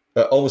a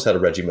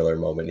Reggie Miller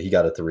moment. He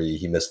got a three,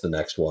 he missed the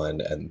next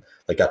one, and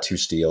like got two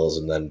steals,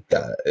 and then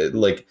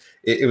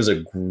it was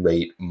a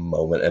great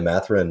moment. And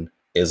Mathurin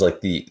is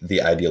like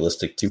the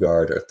idealistic two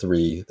guard or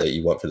three that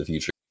you want for the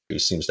future. He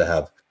seems to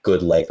have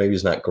good length. Maybe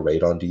he's not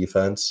great on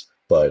defense,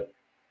 but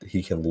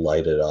he can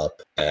light it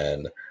up.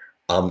 And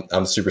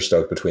I'm super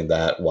stoked between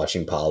that,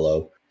 watching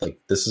Paolo. Like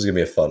this is gonna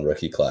be a fun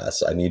rookie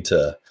class. I need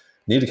to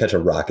catch a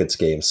Rockets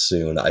game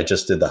soon. I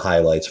just did the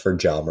highlights for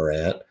Ja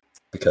Morant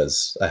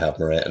because I have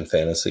Morant in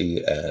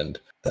fantasy, and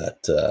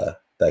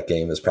that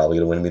game is probably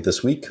gonna win me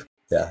this week.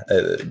 Yeah,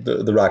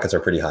 the Rockets are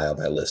pretty high on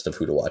my list of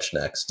who to watch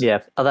next.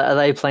 Yeah, are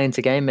they playing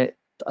today?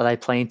 Are they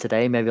playing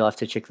today? Maybe I'll have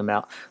to check them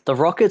out. The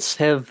Rockets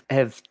have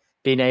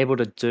been able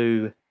to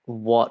do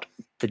what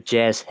the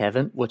Jazz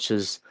haven't, which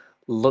is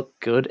look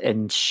good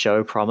and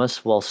show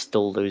promise while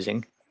still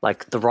losing.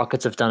 Like the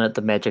Rockets have done it,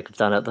 the Magic have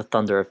done it, the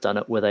Thunder have done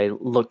it, where they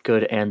look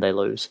good and they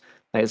lose.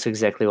 Like, it's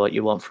exactly what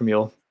you want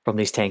from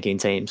these tanking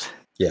teams.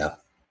 Yeah,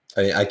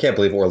 I mean, I can't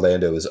believe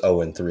Orlando is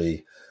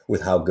 0-3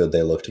 with how good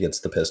they looked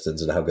against the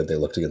Pistons and how good they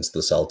looked against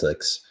the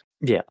Celtics.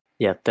 Yeah,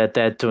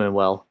 they're doing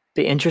well.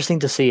 Be interesting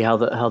to see how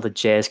the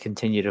Jazz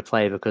continue to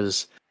play,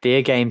 because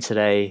their game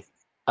today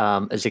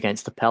is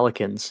against the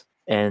Pelicans,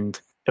 and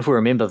if we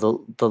remember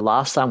the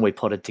last time we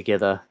put it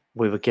together,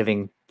 we were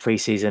giving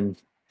preseason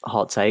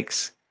hot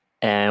takes,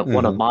 and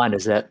one of mine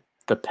is that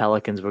the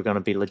Pelicans were going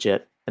to be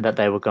legit and that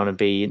they were going to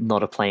be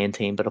not a play-in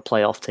team but a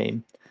playoff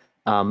team,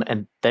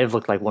 and they've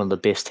looked like one of the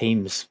best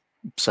teams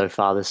so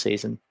far this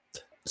season.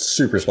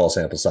 Super small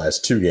sample size,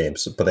 2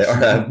 games, but they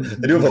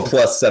do have a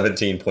plus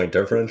 17 point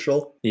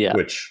differential. Yeah,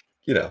 which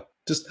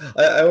just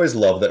I always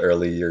love the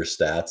early year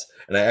stats,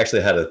 and I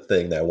actually had a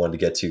thing that I wanted to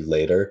get to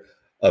later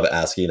of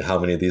asking how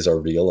many of these are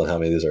real and how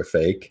many of these are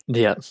fake.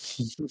 Yeah.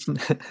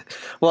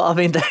 Well, I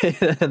mean,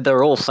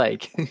 they're all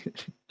fake.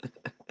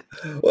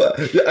 Well,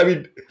 I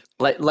mean,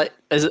 like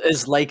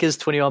is Lakers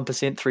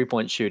 21%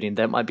 3-point shooting?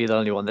 That might be the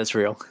only one that's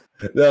real.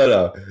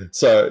 no.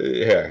 So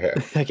here.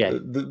 Okay.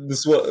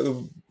 This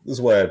is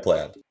what I had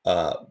planned.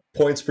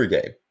 Points per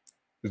game.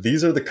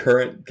 These are the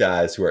current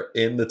guys who are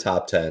in the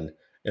top 10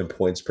 in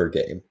points per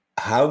game.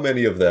 How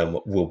many of them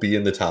will be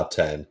in the top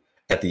 10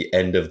 at the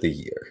end of the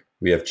year?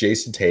 We have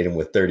Jason Tatum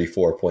with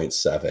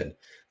 34.7,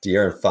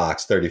 De'Aaron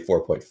Fox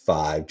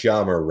 34.5,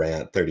 Ja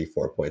Morant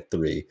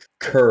 34.3,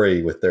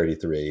 Curry with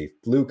 33,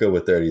 Luka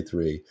with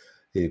 33,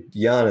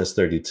 Giannis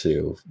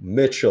 32,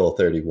 Mitchell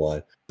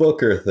 31,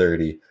 Booker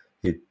 30,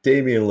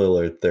 Damian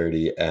Lillard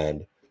 30,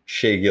 and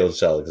Shai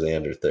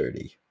Gilgeous-Alexander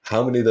 30.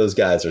 How many of those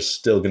guys are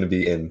still going to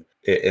be in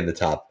the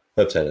top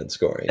 10 in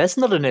scoring? That's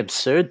not an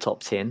absurd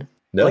top 10.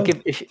 No.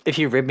 Like if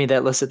you read me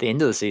that list at the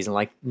end of the season,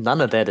 like none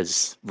of that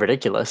is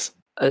ridiculous.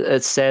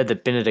 It's sad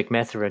that Benedict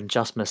Mathurin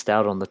just missed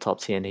out on the top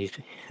 10. He's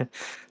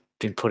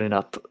been putting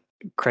up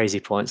crazy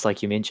points,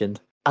 like you mentioned.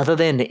 Other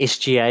than the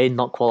SGA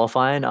not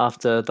qualifying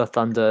after the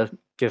Thunder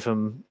give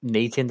him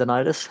knee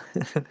tendonitis.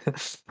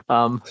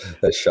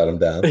 That shut him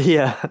down.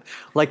 Yeah,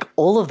 like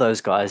all of those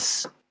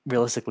guys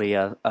realistically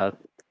are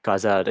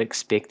guys I'd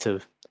expect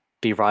to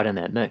be right in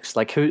that mix.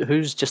 Like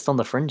who's just on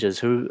the fringes?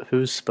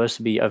 Who's supposed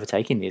to be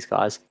overtaking these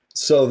guys?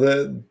 So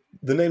the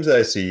names that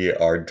I see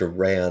are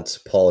Durant,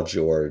 Paul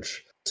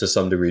George, to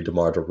some degree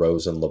DeMar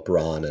DeRozan,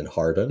 LeBron, and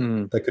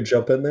Harden that could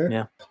jump in there.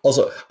 Yeah.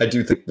 Also, I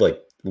do think like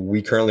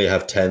we currently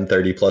have 10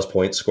 30-plus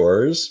point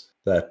scorers.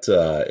 That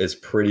is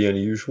pretty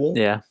unusual.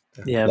 Yeah.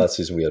 Last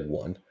season we had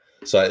 1.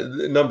 So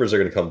the numbers are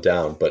going to come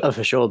down, but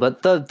for sure.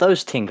 But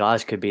those 10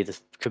 guys could be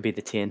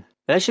the 10.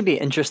 That should be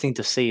interesting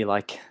to see,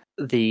 like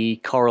the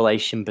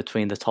correlation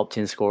between the top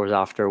 10 scorers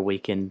after a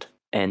weekend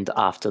and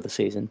after the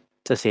season,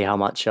 to see how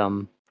much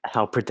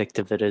how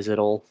predictive it is at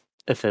all,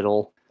 if at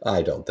all.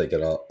 I don't think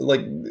at all.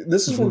 Like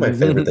this is one of my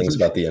favorite things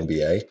about the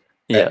NBA,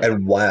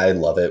 and why I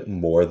love it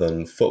more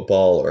than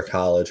football or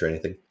college or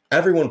anything.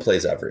 Everyone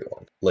plays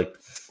everyone. Like,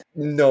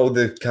 no,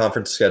 the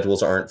conference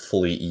schedules aren't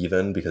fully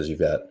even because you've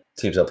got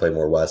teams that play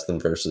more West than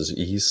versus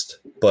East,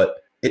 but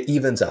it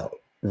evens out.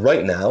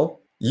 Right now,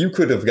 you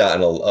could have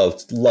gotten a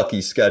lucky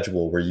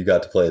schedule where you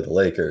got to play the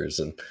Lakers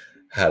and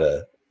had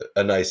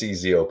a nice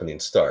easy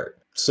opening start.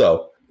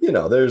 So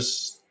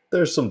there's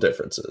some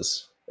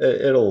differences.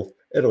 It'll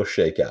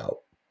shake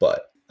out,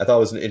 but I thought it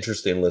was an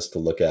interesting list to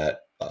look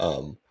at. I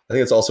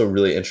think it's also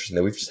really interesting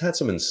that we've just had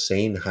some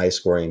insane high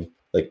scoring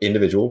like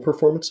individual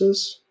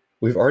performances.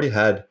 We've already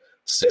had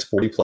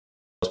 640 plus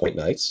point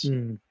nights.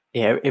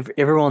 Yeah,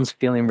 everyone's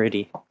feeling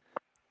ready.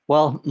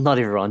 Well, not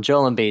everyone.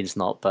 Joel Embiid's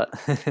not, but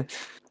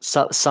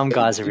some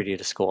guys are ready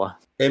to score.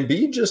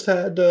 Embiid just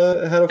had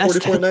a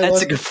 40-point night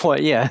That's a last. good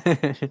point. Yeah,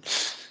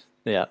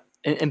 yeah.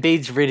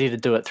 Embiid's ready to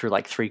do it through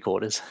like three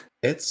quarters.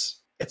 It's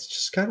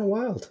just kind of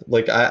wild.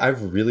 Like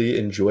I've really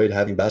enjoyed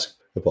having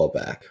basketball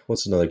back.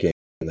 What's another game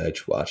that I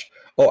watched?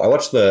 Oh, I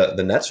watched the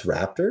Nets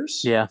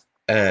Raptors. Yeah,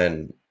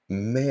 And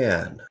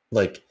man,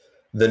 like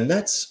the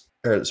Nets,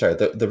 or sorry,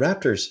 the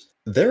Raptors,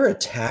 their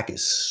attack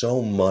is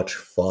so much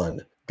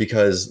fun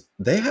because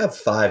they have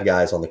five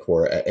guys on the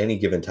court at any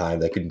given time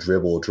that can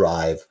dribble,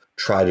 drive,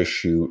 try to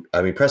shoot.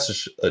 I mean,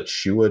 Preston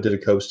Shua did a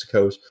coast to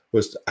coast.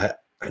 I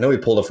know he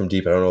pulled it from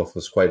deep. I don't know if it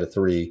was quite a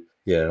three.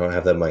 Yeah, I don't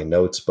have that in my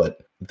notes, but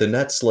the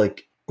Nets,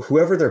 like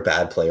whoever their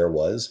bad player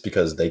was,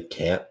 because they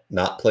can't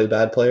not play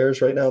bad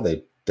players right now.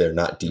 They're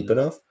not deep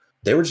enough.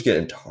 They were just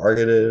getting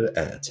targeted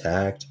and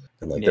attacked.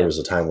 And like there was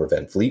a time where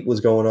Van Vliet was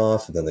going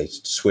off, and then they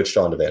switched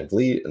on to Van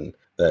Vliet, and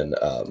then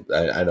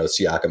I know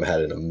Siakam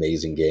had an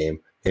amazing game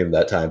him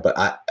that time, but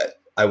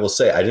I will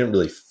say I didn't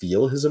really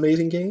feel his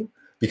amazing game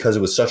because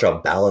it was such a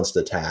balanced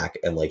attack,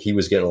 and like he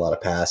was getting a lot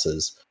of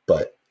passes.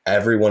 But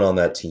everyone on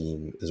that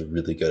team is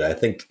really good. I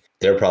think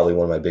they're probably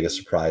one of my biggest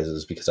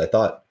surprises because I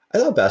thought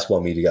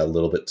basketball media got a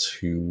little bit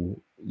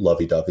too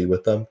lovey dovey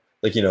with them.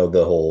 Like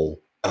the whole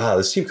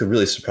this team could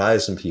really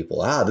surprise some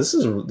people. This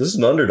is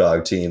an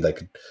underdog team that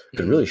could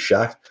really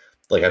shock.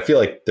 Like I feel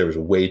like there was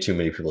way too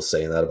many people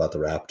saying that about the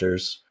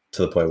Raptors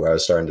to the point where I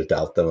was starting to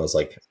doubt them. I was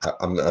like,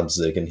 I'm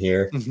zigging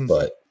here,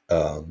 but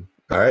all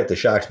right, they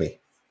shocked me.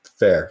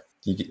 Fair,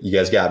 you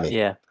guys got me.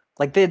 Yeah,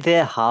 like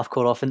their half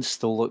court offense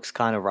still looks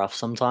kind of rough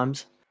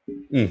sometimes,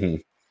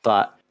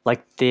 but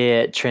like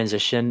their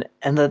transition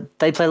and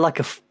they play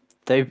like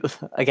they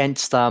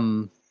against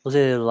was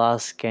it the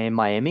last game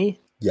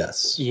Miami?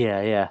 Yes.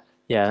 Yeah.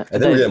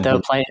 And they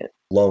were playing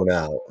blown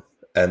out,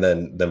 and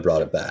then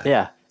brought it back.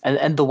 Yeah,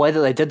 and the way that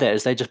they did that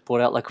is they just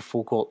brought out like a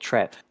full court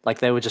trap. Like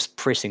they were just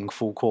pressing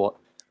full court.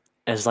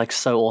 It's like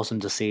so awesome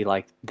to see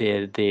like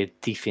their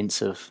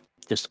defensive,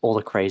 just all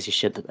the crazy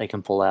shit that they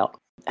can pull out.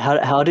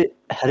 How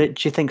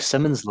did you think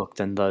Simmons looked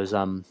in those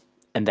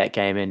in that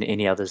game and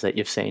any others that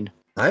you've seen?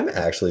 I'm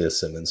actually a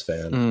Simmons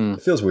fan.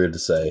 It feels weird to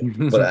say,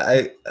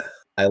 but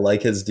I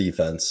like his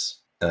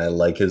defense and I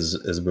like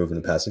his movement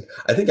and passing.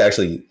 I think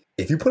actually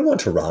if you put him on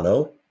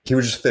Toronto, he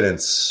would just fit in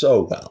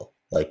so well.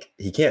 Like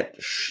he can't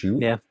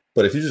shoot,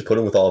 but if you just put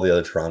him with all the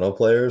other Toronto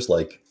players,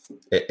 like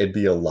it'd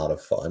be a lot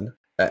of fun.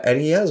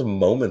 And he has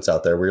moments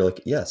out there where you're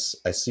like, yes,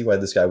 I see why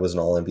this guy was an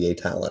all NBA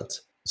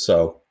talent.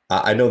 So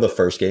I know the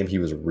first game he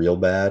was real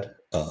bad.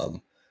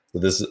 But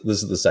this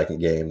is the second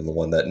game and the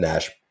one that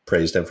Nash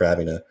praised him for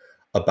having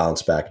a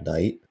bounce back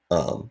night.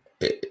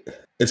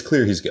 It's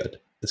clear he's good.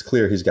 It's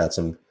clear he's got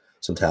some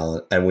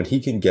talent. And when he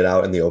can get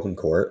out in the open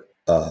court,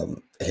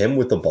 him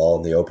with the ball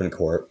in the open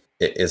court,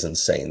 it is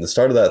insane. The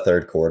start of that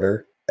third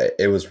quarter,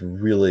 it was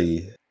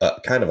really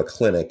kind of a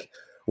clinic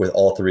with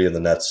all three of the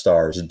Nets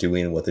stars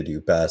doing what they do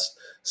best.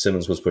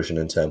 Simmons was pushing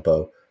in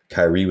tempo.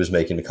 Kyrie was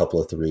making a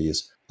couple of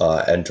threes.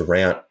 And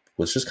Durant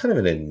was just kind of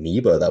an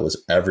amoeba that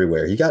was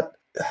everywhere. He got,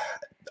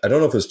 I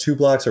don't know if it was 2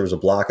 blocks or it was a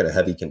block and a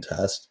heavy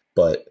contest,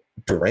 but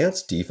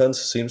Durant's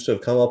defense seems to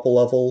have come up a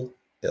level.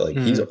 Like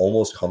he's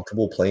almost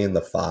comfortable playing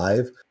the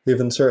 5,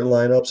 even certain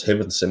lineups.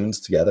 Him and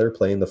Simmons together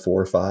playing the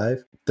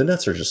 4-5. The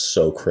Nets are just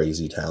so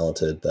crazy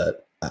talented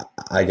that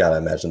I gotta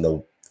imagine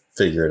they'll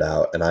figure it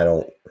out. And I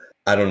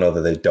don't know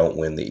that they don't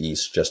win the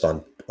East just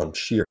on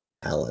sheer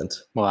talent.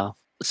 Wow.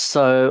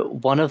 So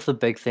one of the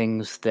big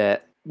things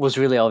that was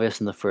really obvious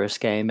in the first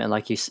game, and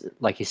like you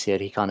said,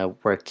 he kind of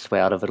worked his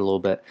way out of it a little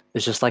bit.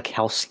 It's just like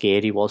how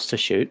scared he was to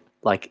shoot,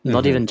 like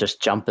not even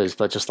just jumpers,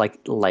 but just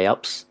like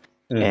layups,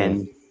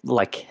 and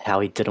like how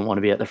he didn't want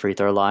to be at the free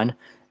throw line.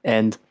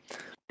 And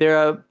there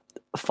are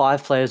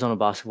 5 players on a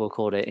basketball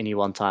court at any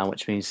one time,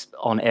 which means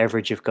on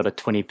average you've got a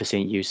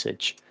 20%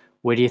 usage.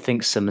 Where do you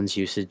think Simmons'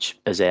 usage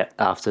is at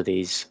after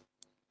these?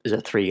 Is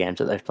it 3 games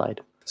that they've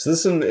played? So this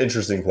is an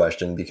interesting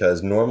question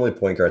because normally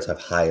point guards have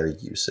higher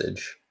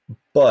usage.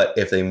 But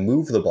if they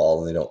move the ball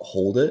and they don't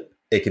hold it,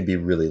 it can be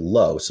really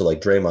low. So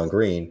like Draymond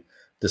Green,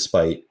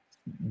 despite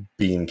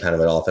being kind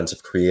of an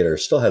offensive creator,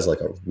 still has like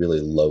a really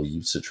low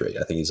usage rate.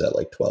 I think he's at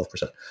like 12%.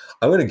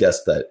 I'm going to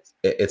guess that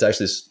it's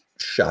actually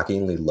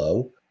shockingly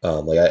low.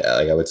 Like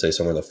I would say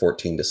somewhere in the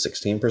 14 to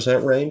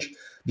 16% range,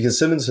 because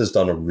Simmons has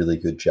done a really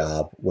good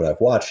job when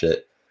I've watched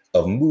it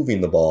of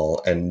moving the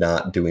ball and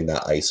not doing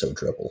that ISO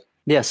dribble.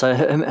 Yeah, so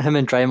him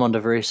and Draymond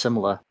are very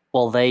similar.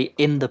 Well, they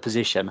end the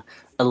position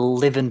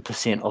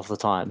 11% of the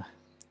time.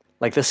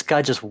 Like, this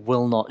guy just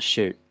will not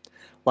shoot.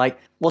 Like,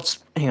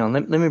 hang on,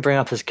 let me bring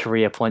up his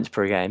career points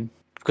per game.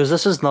 because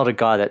this is not a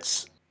guy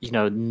that's,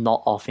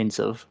 not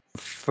offensive.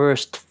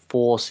 First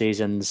 4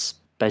 seasons,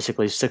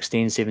 basically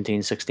 16,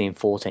 17, 16,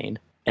 14,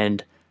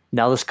 and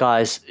now this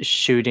guy's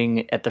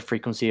shooting at the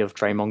frequency of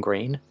Draymond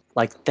Green.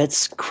 Like,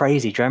 that's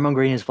crazy. Draymond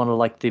Green is one of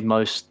like the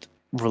most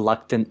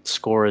reluctant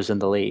scorers in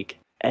the league,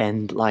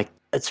 and like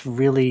it's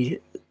really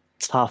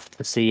tough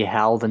to see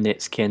how the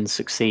Nets can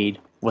succeed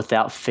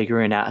without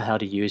figuring out how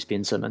to use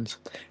Ben Simmons.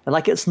 And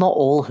like it's not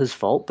all his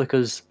fault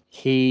because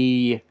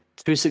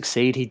to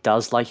succeed he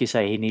does, like you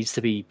say, he needs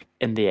to be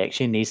in the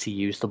action, needs to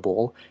use the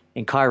ball.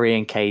 And Kyrie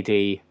and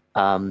KD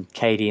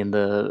in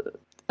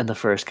the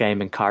first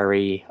game and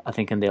Kyrie I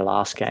think in their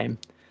last game,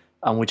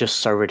 were just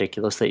so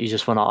ridiculous that you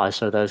just want to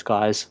ISO those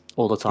guys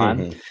all the time.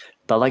 Hmm.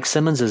 But like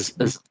Simmons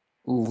is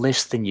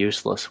less than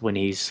useless when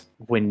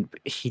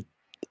he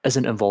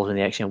isn't involved in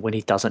the action, when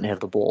he doesn't have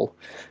the ball.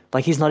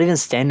 Like he's not even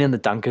standing in the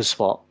dunker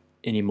spot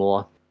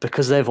anymore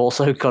because they've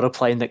also got to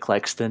play Nick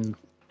Claxton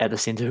at the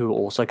center who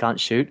also can't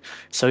shoot.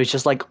 So he's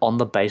just like on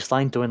the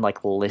baseline doing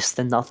like less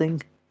than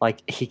nothing.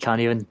 Like he can't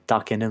even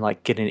duck in and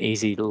like get an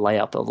easy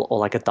layup or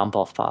like a dump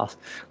off pass.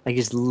 Like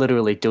he's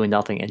literally doing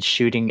nothing and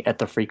shooting at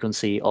the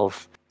frequency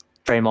of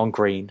Draymond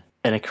Green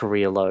in a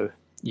career low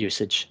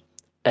usage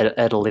at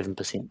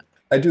 11%.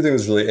 I do think it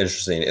was really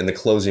interesting in the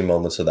closing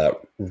moments of that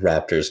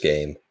Raptors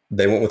game.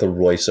 They went with a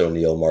Royce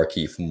O'Neal,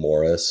 Markieff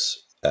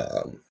Morris.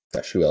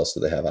 Gosh, who else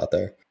did they have out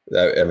there?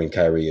 I mean,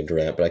 Kyrie and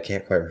Durant, but I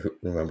can't quite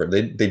remember.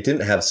 They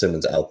didn't have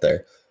Simmons out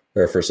there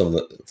or for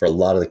a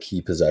lot of the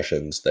key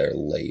possessions there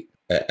late,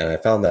 and I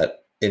found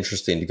that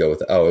interesting to go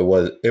with. Oh,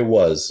 it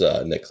was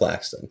Nick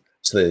Claxton.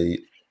 So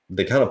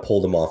they kind of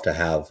pulled him off to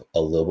have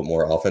a little bit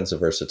more offensive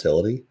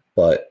versatility,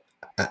 but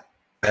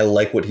I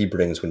like what he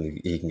brings when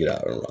he can get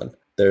out and run.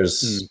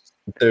 Mm.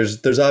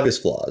 There's obvious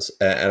flaws,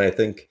 and I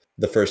think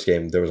the first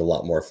game there was a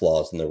lot more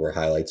flaws than there were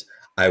highlights.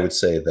 I would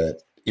say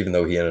that even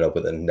though he ended up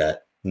with a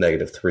net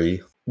 -3,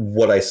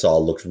 what I saw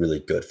looked really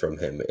good from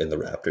him in the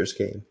Raptors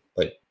game.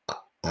 Like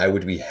I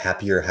would be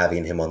happier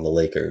having him on the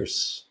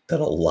Lakers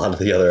than a lot of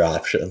the other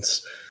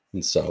options.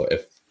 And so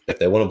if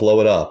they want to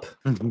blow it up,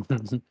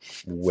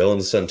 willing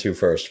to send two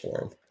first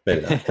for him.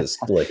 Maybe not because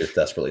the Lakers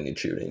desperately need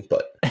shooting,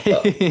 but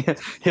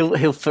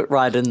He'll fit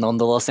right in on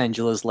the Los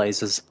Angeles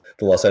Lasers.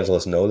 the Los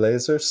Angeles No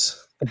Lasers.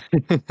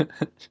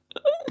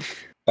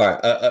 All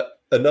right,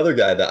 another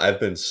guy that I've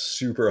been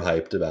super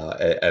hyped about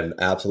and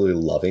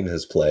absolutely loving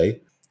his play,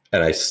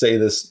 and I say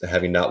this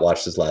having not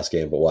watched his last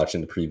game, but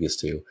watching the previous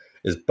two,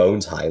 is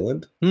Bones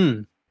Highland.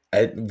 Hmm.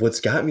 And what's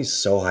got me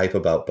so hype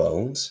about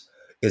Bones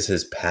is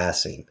his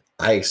passing.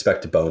 I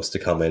expected Bones to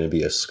come in and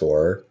be a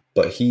scorer,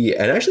 but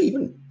and actually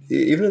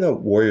even in the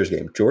Warriors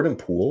game, Jordan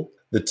Poole,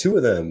 the two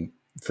of them,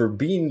 for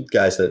being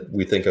guys that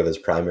we think of as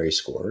primary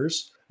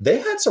scorers, they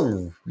had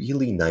some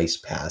really nice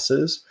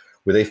passes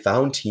where they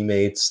found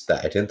teammates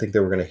that I didn't think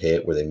they were going to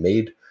hit, where they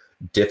made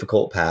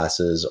difficult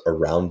passes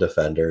around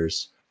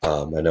defenders.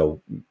 I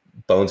know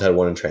Bones had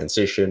one in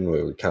transition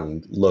where we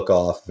kind of look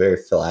off, very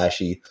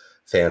flashy,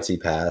 fancy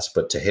pass,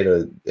 but to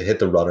hit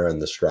the runner in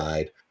the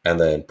stride. And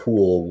then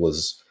Poole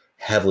was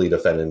heavily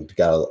defended,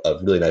 got a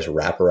really nice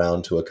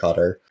wraparound to a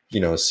cutter.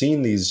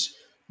 Seeing these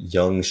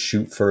young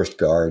shoot first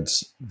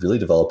guards really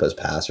develop as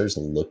passers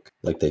and look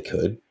like they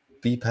could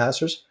be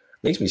passers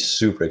makes me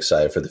super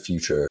excited for the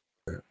future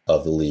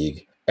of the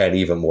league, and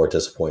even more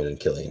disappointed in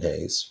Killian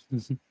Hayes.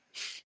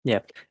 Yeah,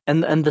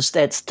 and the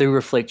stats do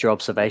reflect your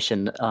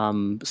observation.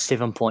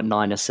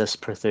 7.9 assists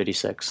per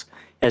 36.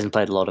 Hasn't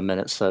played a lot of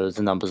minutes, so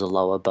the numbers are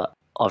lower, but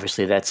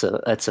obviously that's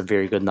a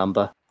very good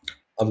number.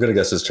 I'm gonna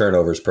guess his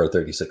turnovers per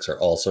 36 are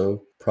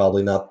also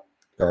probably not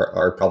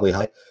are probably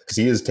high because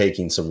he is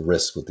taking some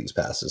risks with these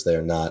passes. They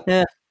are not.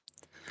 Yeah,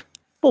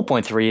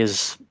 4.3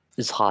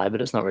 is high,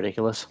 but it's not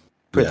ridiculous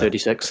per Yeah,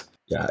 36.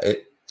 yeah.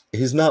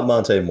 He's not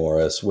Monte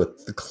Morris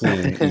with the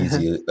clean,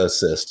 easy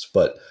assists,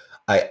 but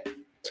I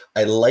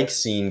like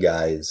seeing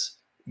guys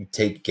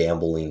take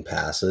gambling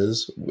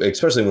passes,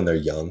 especially when they're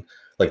young,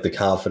 like the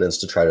confidence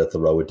to try to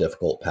throw a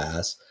difficult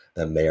pass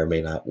that may or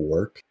may not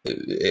work.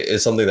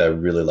 It's something that I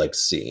really like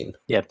seeing.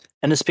 Yeah,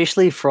 and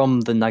especially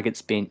from the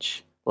Nuggets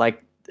bench,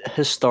 like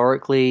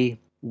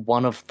historically,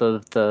 one of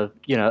the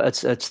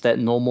it's that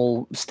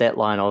normal stat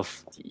line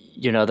of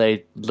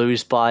they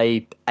lose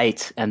by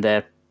 8 and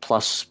they're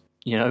plus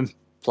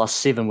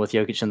 +7 with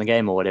Jokic in the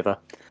game or whatever.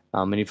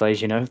 And he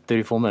plays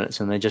 34 minutes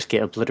and they just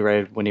get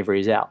obliterated whenever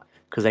he's out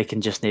because they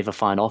can just never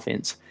find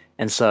offense.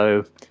 And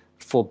so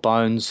for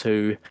Bones,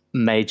 who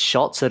made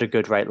shots at a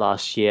good rate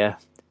last year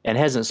and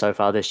hasn't so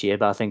far this year,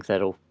 but I think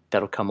that'll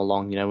come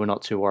along. We're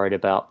not too worried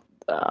about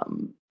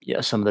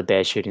some of the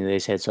bad shooting that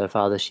he's had so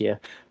far this year.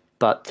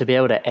 But to be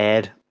able to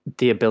add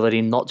the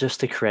ability not just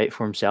to create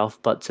for himself,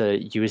 but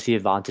to use the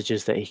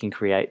advantages that he can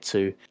create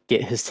to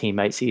get his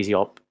teammates easy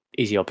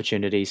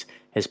opportunities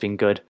has been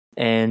good.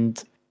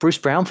 And Bruce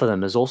Brown for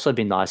them has also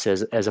been nice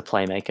as a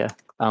playmaker.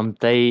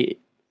 They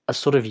are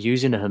sort of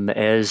using him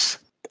as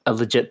a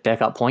legit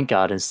backup point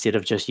guard instead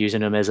of just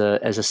using him as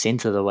a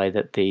center the way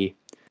that the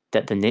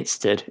Nets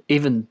did.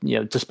 Even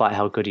despite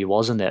how good he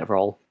was in that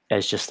role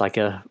as just like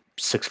a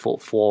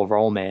 6'4"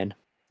 role man.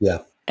 Yeah,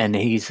 and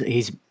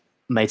he's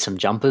made some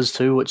jumpers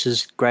too, which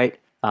is great.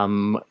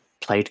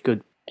 Played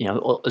good,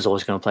 is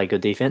always going to play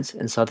good defense,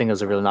 and so I think it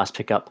was a really nice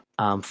pickup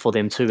for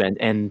them too,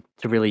 and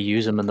to really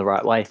use them in the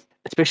right way,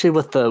 especially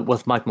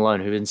with Mike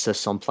Malone, who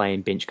insists on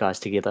playing bench guys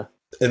together.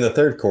 In the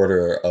third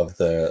quarter of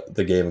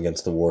the game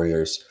against the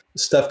Warriors,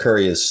 Steph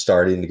Curry is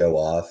starting to go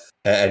off,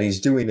 and he's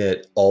doing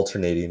it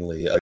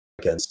alternatingly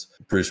against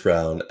Bruce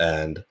Brown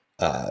and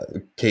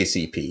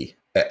KCP.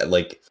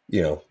 Like,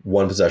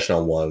 one possession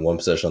on one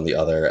possession on the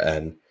other,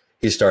 and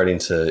he's starting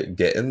to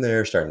get in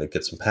there, starting to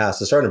get some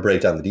passes, starting to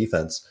break down the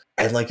defense.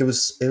 And like it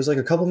was like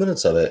a couple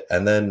minutes of it,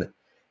 and then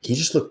he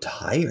just looked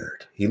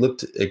tired. He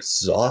looked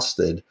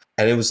exhausted,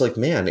 and it was like,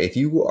 man, if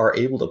you are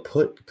able to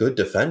put good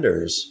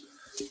defenders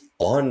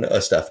on a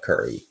Steph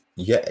Curry,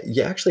 yeah,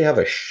 you actually have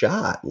a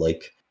shot.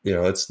 Like,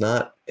 it's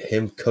not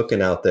him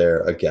cooking out there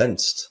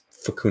against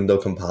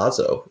Facundo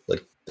Campazzo.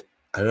 Like,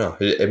 I don't know.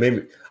 It made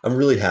me. I'm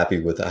really happy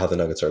with how the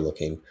Nuggets are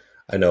looking.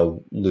 I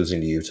know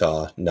losing to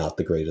Utah, not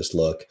the greatest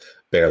look.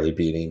 Barely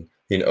beating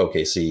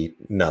OKC,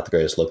 not the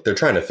greatest look. They're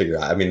trying to figure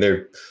out. I mean,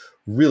 they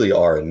really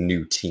are a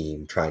new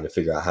team trying to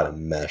figure out how to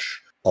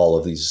mesh all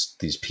of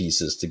these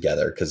pieces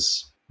together,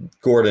 because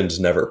Gordon's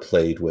never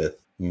played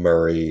with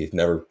Murray,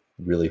 never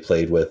really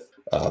played with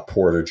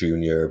Porter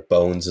Jr.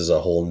 Bones is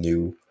a whole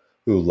new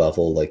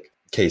level, like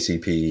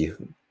KCP,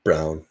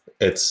 Brown.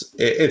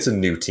 It's a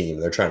new team.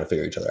 They're trying to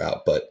figure each other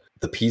out, but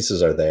the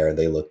pieces are there and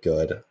they look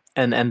good.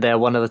 And they're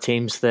one of the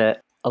teams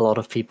that a lot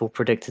of people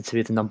predicted to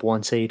be the number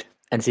one seed.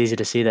 And it's easy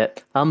to see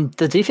that.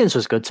 The defense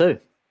was good too,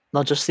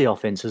 not just the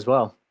offense as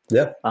well.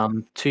 Yeah.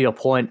 To your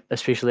point,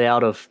 especially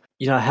out of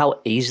how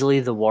easily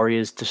the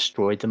Warriors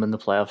destroyed them in the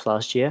playoffs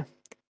last year,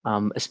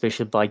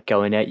 especially by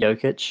going at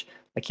Jokic.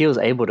 Like, he was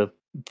able to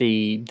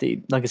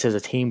the Nuggets as a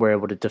team were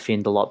able to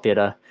defend a lot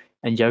better,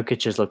 and Jokic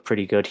just looked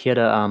pretty good. He had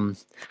a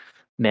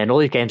man, all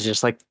these games are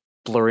just like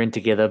blurring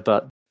together,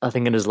 but I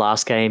think in his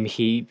last game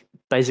he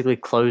basically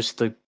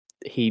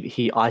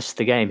he iced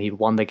the game. He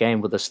won the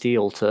game with a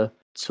steal to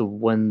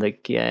win the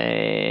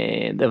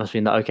game. That must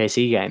have been the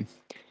OKC game.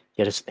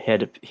 He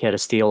had a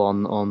steal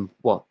on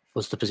what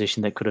was the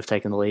position that could have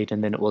taken the lead,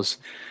 and then it was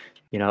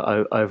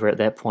over at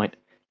that point.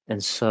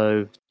 And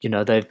so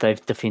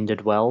they've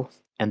defended well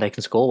and they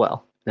can score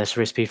well. That's a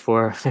recipe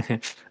for,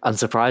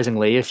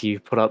 unsurprisingly, if you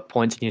put up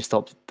points and you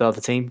stop the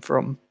other team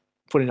from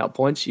putting up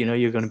points,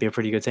 you're going to be a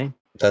pretty good team.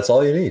 That's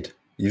all you need.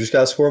 You just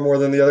got to score more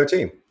than the other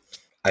team.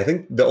 I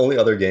think the only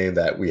other game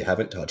that we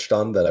haven't touched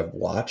on that I've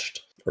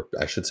watched, or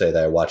I should say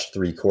that I watched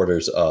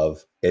 3/4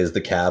 of, is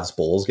the Cavs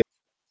Bulls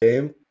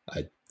game.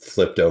 I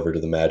flipped over to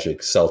the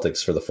Magic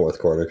Celtics for the fourth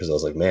quarter because I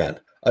was like, man,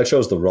 I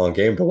chose the wrong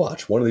game to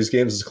watch. One of these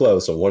games is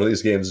close and one of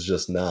these games is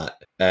just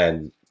not.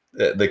 And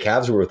the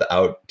Cavs were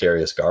without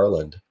Darius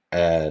Garland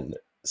and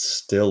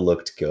still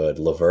looked good.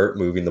 LeVert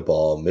moving the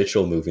ball,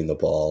 Mitchell moving the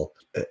ball.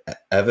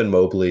 Evan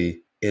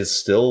Mobley is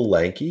still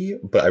lanky,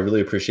 but I really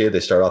appreciate they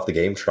start off the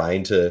game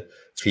trying to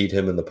feed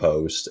him in the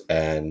post,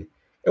 and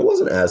it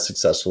wasn't as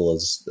successful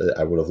as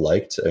I would have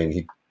liked. I mean,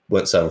 he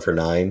went 7 for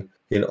 9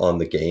 on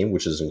the game,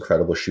 which is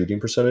incredible shooting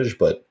percentage,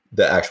 but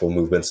the actual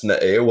movements,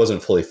 it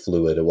wasn't fully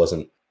fluid. It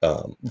wasn't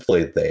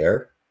fully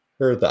there.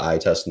 Or the eye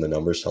test and the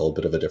numbers tell a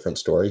bit of a different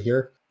story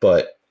here.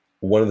 But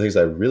one of the things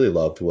I really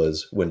loved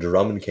was when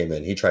Drummond came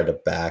in, he tried to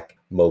back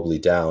Mobley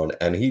down,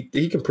 and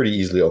he can pretty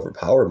easily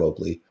overpower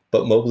Mobley,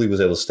 but Mobley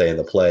was able to stay in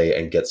the play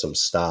and get some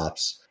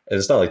stops. And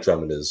it's not like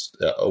Drummond is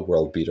a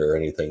world beater or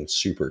anything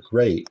super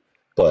great,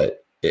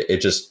 but it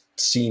just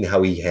seeing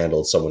how he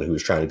handled someone who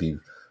was trying to be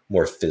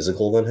more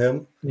physical than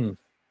him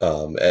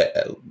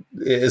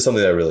is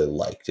something that I really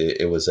liked.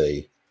 It was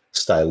a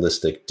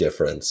stylistic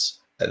difference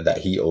that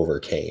he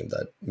overcame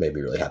that made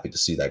me really happy to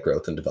see that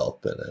growth and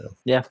development in him.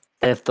 Yeah,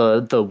 they have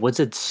the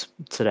Wizards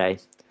today,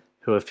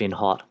 who have been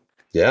hot.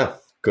 Yeah,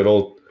 good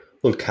old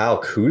Kyle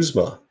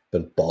Kuzma,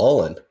 been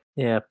balling.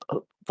 Yeah,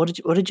 what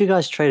did you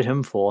guys trade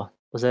him for?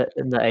 Was that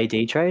in the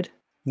AD trade?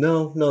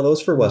 No, that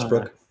was for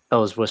Westbrook. No. That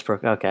was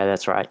Westbrook. Okay,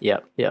 that's right.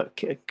 Yep.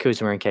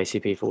 Kuzma and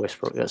KCP for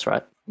Westbrook. That's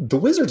right. The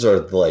Wizards are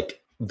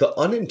like the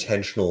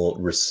unintentional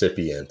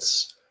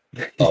recipients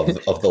of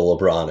the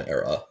LeBron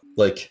era.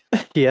 Like,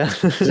 yeah.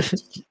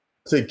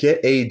 to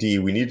get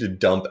AD, we need to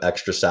dump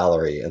extra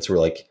salary, and so we're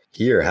like,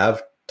 here,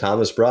 have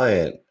Thomas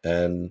Bryant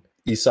and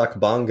Isak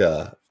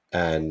Bonga.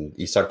 And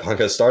Isak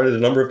Bonga started a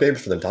number of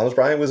games for them. Thomas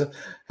Bryant was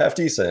half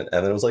decent,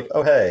 and then it was like,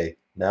 oh hey,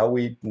 now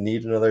we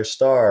need another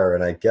star,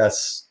 and I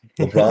guess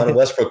LeBron and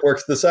Westbrook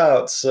worked this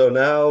out. So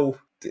now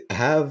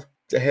have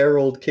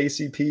Harold,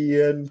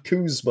 KCP, and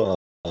Kuzma.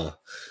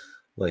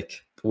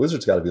 Like, the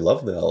Wizards got to be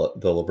loving the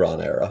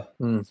LeBron era.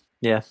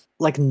 Yeah.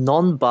 Like,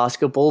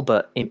 non-basketball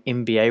but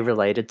NBA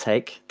related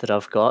take that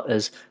I've got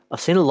is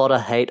I've seen a lot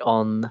of hate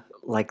on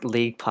like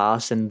League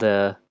Pass and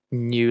the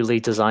newly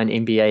designed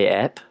NBA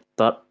app,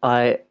 but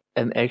I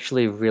am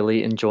actually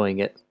really enjoying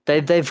it.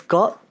 They've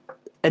got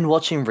and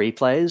watching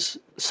replays.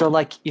 So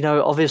like,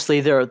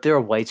 obviously there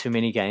are way too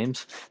many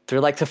games. Through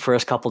like the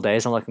first couple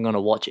days, I'm like, I'm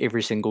gonna watch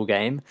every single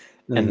game,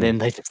 and Hmm. then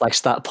they just like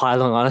start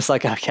piling on. It's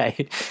like,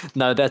 okay,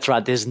 no, that's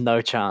right. There's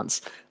no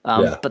chance.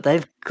 Yeah. But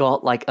they've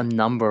got like a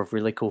number of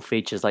really cool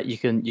features. Like you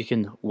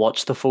can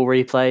watch the full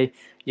replay,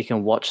 you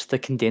can watch the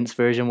condensed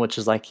version, which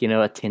is like a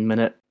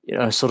 10-minute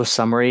sort of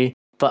summary.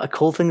 But a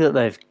cool thing that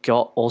they've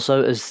got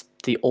also is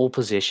the all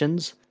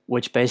positions,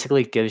 which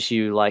basically gives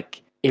you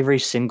like every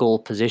single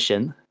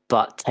position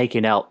but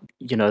taking out,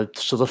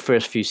 so the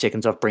first few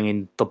seconds of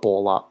bringing the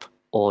ball up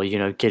or,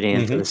 getting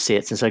into the Hmm.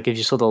 sets. And so it gives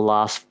you sort of the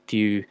last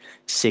few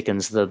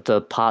seconds,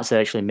 the parts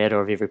that actually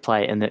matter of every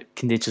play, and it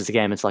condenses the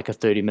game. It's like a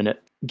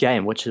 30-minute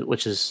game, which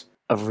is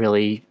a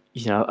really,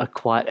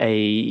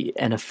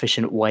 an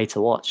efficient way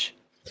to watch.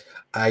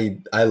 I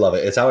love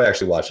it. It's how I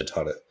actually watch a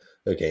ton of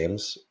the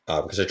games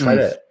because I try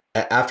Mm,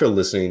 to. After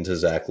listening to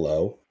Zach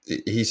Lowe,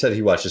 he said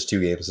he watches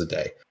 2 games a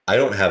day. I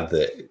don't have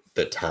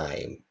the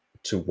time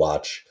to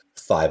watch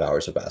 5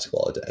 hours of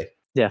basketball a day.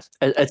 yeah,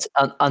 it's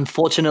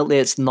unfortunately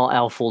it's not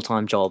our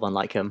full-time job,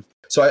 unlike him.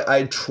 So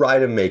I try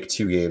to make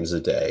 2 games a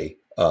day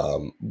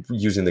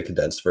using the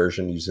condensed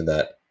version, using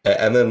that.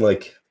 And then,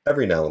 like,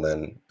 every now and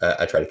then,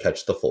 I try to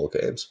catch the full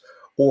games.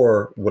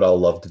 Or what I'll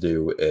love to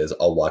do is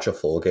I'll watch a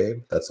full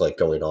game that's like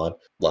going on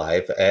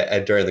live,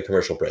 and during the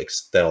commercial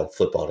breaks, then I'll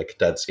flip on a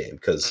condensed game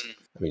because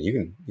I mean you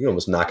can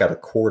almost knock out a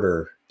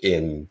quarter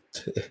in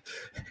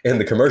in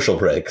the commercial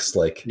breaks.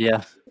 Like,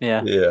 Yeah,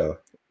 yeah. yeah,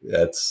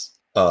 it's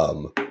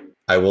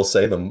I will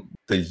say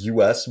the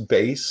US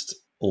based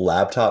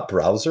laptop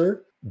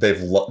browser,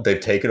 they've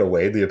taken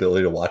away the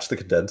ability to watch the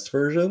condensed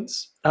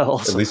versions, Oh, at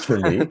awesome. least for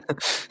me.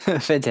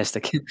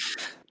 Fantastic.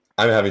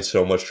 I'm having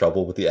so much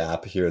trouble with the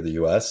app here in the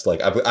US. Like,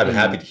 I'm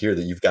happy Mm. to hear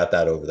that you've got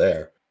that over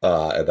there,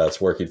 and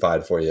that's working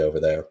fine for you over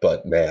there.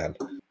 But man,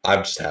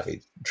 I'm just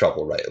having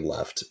trouble right and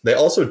left. They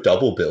also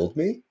double billed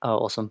me, Oh,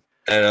 awesome.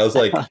 and I was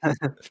like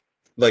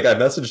I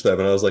messaged them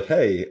and I was like,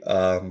 hey,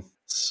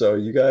 so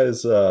you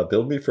guys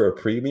billed me for a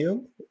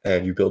premium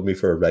and you billed me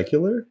for a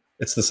regular?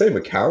 It's the same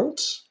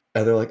account?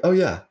 And they're like, oh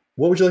yeah,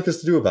 what would you like us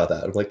to do about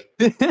that? I'm like,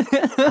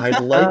 I'd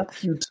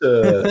like you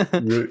to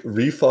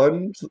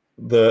refund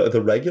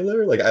the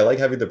regular. Like, I like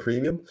having the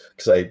premium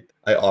because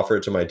I offer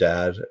it to my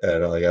dad,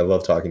 and like I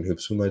love talking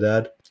hoops with my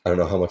dad. I don't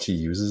know how much he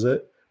uses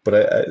it, but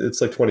it's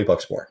like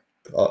 $20 more.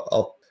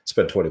 I'll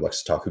spend $20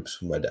 to talk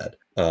hoops with my dad.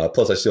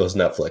 Plus, I steal his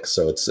Netflix,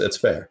 so it's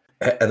fair.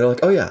 And they're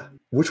like, oh yeah,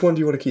 which one do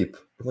you want to keep?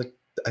 I'm like,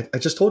 I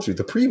just told you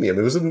the premium.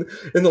 It was in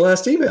the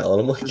last email,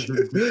 and I'm like,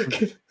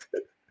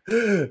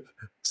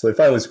 so they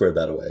finally squared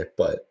that away.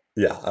 But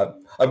yeah,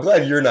 I'm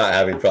glad you're not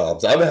having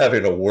problems. I'm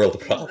having a world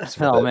of problems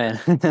with Oh it. man.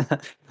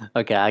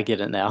 Okay, I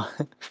get it now.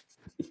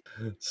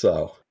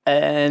 So,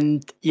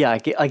 And yeah,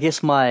 I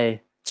guess my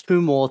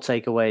two more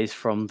takeaways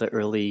from the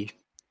early,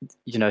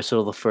 sort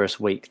of the first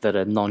week that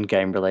are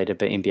non-game related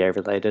but NBA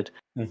related.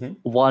 mhm.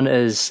 One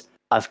is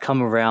I've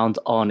come around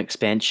on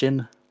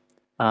expansion.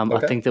 I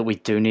Okay, think that we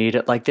do need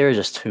it. Like there are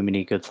just too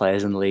many good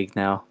players in the league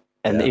now,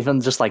 and yeah,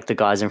 even just like the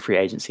guys in free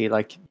agency,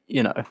 like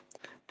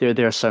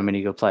there are so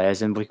many good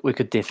players, and we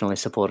could definitely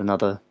support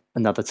another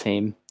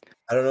team.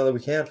 I don't know that we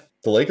can.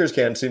 The Lakers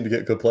can't seem to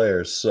get good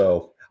players,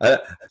 so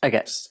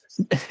Okay.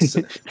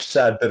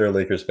 sad, bitter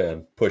Lakers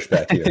fan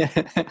pushback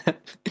here.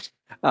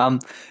 um,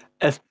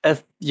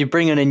 if you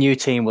bring in a new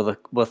team with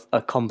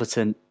a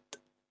competent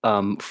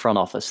front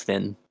office,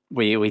 then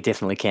we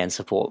definitely can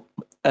support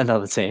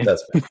another team.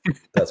 That's fair.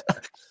 That's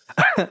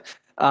fair.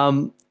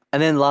 And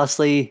then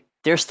lastly,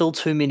 there's still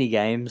too many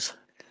games.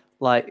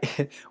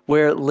 Like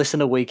we're less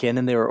than a weekend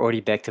and there are already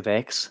back to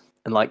backs,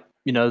 and like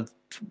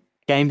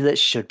games that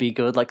should be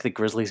good, like the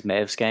Grizzlies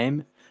Mavs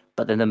game,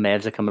 but then the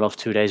Mavs are coming off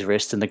 2 days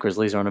rest and the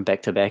Grizzlies are on a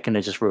back to back, and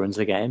it just ruins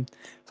the game.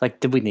 It's like,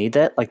 did we need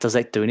that? Like, does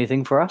that do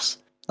anything for us?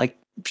 Like,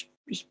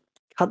 just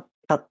cut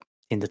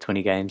 10 to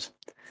 20 games.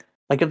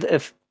 Like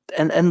if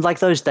and like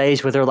those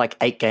days where there are like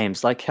 8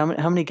 games. Like how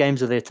many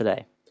games are there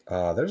today?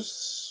 I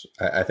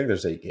think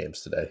there's 8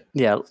 games today.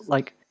 Yeah,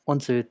 like 1,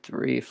 2,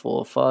 3,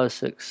 4, 5,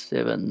 6,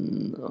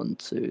 7. 1,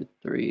 2,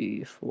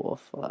 3, 4,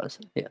 5.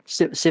 Yeah,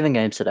 7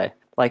 games today.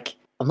 Like,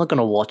 I'm not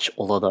gonna watch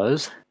all of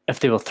those. If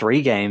there were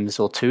 3 games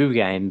or 2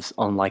 games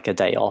on like a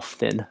day off,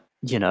 then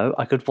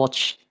I could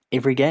watch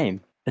every game.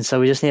 And so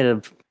we just need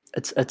to.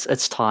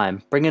 It's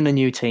time. Bring in a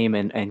new team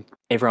and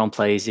everyone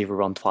plays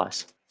everyone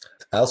twice.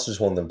 I also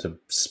just want them to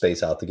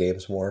space out the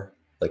games more.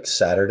 Like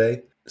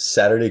Saturday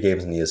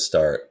games need to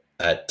start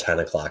at 10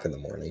 o'clock in the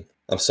morning.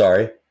 I'm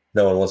sorry,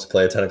 no one wants to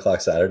play a 10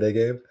 o'clock Saturday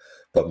game,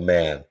 but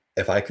man,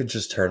 if I could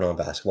just turn on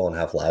basketball and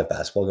have live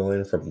basketball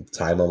going from the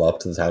time I'm up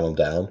to the time I'm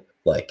down,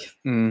 like,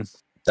 Mm,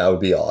 that would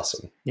be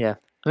awesome. yeah,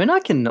 I mean, I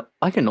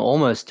can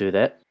almost do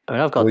that. I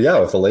mean, I've Well, got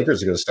yeah, if the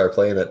Lakers are going to start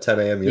playing at 10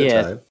 a.m. your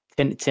yeah, time,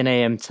 10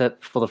 a.m.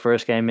 tip for the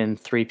first game and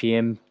 3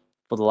 p.m.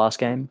 for the last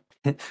game.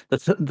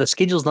 The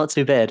schedule's not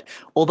too bad.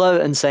 Although,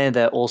 in saying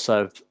that,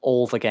 also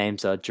all the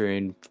games are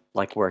during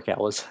like work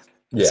hours,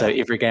 and so yeah,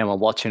 every game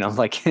I'm watching, I'm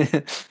like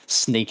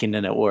sneaking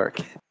in at work.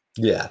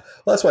 yeah.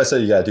 Well, that's why I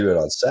said you got to do it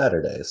on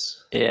Saturdays.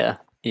 Yeah,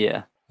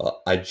 yeah.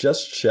 I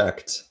just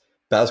checked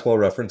Basketball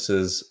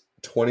References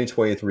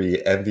 2023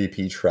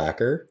 MVP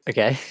tracker,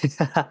 Okay.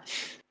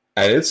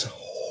 and it's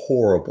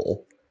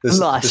horrible. This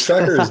Nice.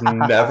 tracker is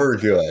never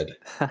good,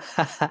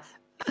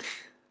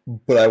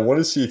 but I want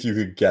to see if you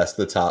could guess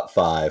the top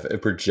five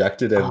and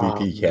projected Oh MVP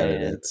man.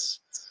 candidates.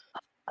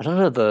 I don't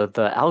know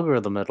the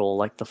algorithm at all,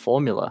 like the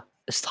formula.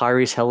 Is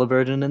Tyrese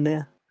Halliburton in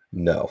there?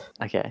 No.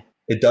 Okay.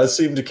 It does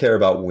seem to care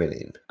about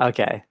winning.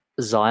 Okay.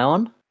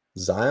 Zion?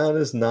 Zion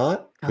is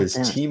not. God His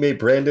damn it. teammate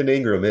Brandon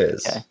Ingram Okay.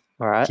 is.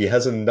 All right. He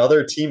has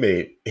another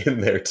teammate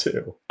in there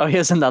too. Oh,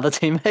 here's another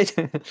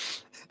teammate.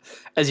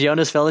 Is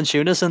Jonas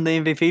Valanciunas in the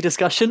MVP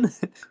discussion?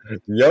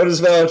 Jonas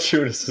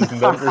Valanciunas is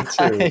number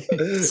two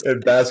Nice. in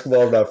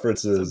Basketball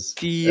References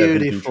MVP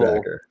Beautiful.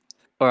 tracker.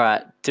 All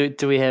right.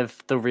 Do we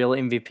have the real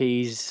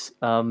MVPs?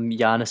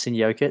 Giannis and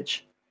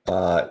Jokic.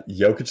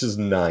 Jokic is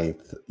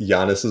ninth.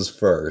 Giannis is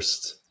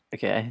first.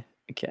 Okay.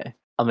 Okay.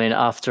 I mean,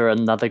 after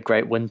another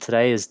great win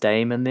today, is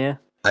Dame in there?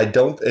 I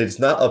don't. It's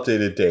not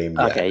updated Dame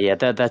Okay.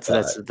 yet. Yeah. That's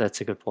Uh, that's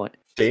a good point.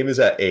 Dame is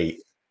at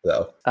eight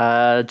though.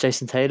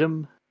 Jason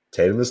Tatum.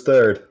 Tatum is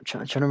third.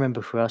 Trying to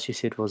remember who else you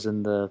said was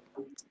in the.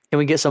 Can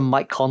we get some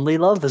Mike Conley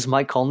love? Is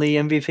Mike Conley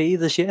MVP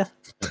this year?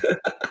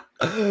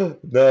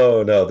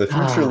 No. The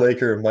future Ah.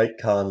 Laker Mike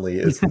Conley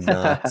is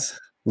not.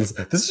 This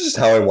is just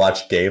how I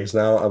watch games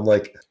now. I'm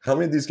like, how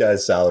many of these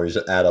guys' salaries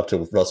add up to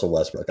Russell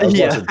Westbrook? I was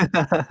Yeah.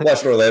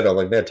 watching Orlando. I'm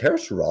like, man,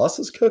 Terrence Ross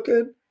is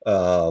cooking.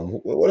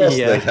 What else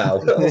do they Yeah. have?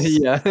 What else?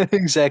 Yeah.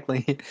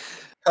 Exactly.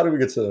 How do we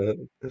get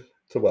to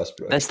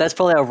Westbrook? That's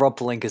probably how Rob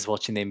Blink is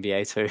watching the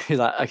NBA too. He's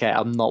like, okay,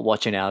 I'm not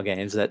watching our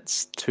games.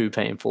 That's too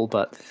painful.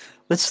 But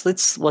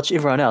let's watch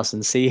everyone else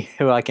and see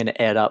who I can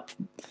add up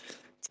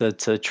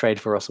to trade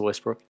for Russell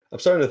Westbrook. I'm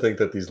starting to think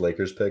that these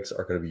Lakers picks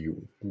are going to be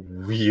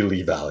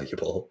really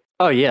valuable.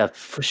 Oh yeah,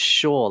 for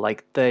sure.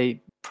 Like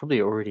they probably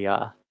already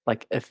are.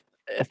 Like if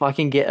I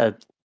can get a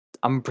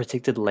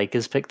unprotected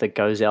Lakers pick that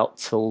goes out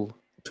till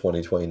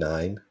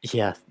 2029.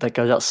 yeah, that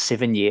goes out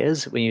 7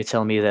 years. When you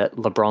tell me that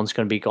LeBron's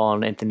going to be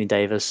gone, Anthony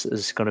Davis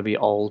is going to be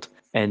old,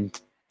 and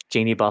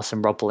Jeannie Buss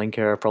and Rob Pelinka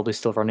are probably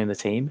still running the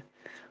team.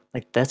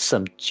 Like that's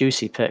some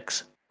juicy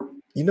picks.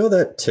 You know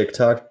that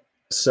TikTok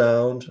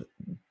sound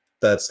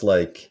that's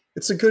like,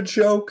 it's a good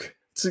joke.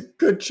 It's a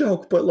good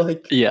joke, but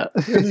like, Yeah,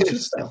 you need to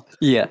stop.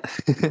 yeah,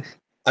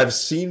 I've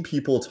seen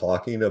people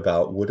talking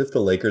about what if the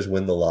Lakers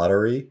win the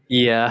lottery,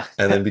 yeah.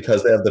 and then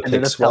because they have the And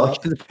then pick the swap,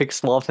 Pelicans pick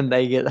swap, and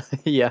they get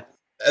yeah,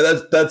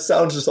 and that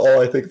sounds just all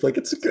I think of. Like,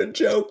 it's a good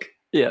joke,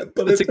 yeah.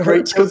 but It's a it great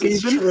hurts because joke,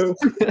 it's even.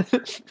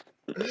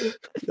 true.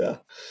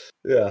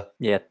 Yeah.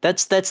 Yeah,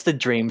 that's the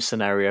dream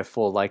scenario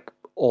for like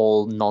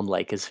all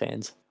non-Lakers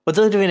fans. But it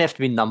doesn't even have to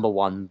be number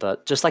one,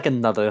 but just like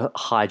another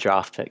high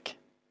draft pick.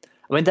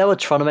 I mean, they were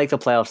trying to make the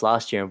playoffs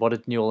last year, and what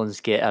did New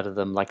Orleans get out of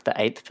them? Like the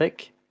eighth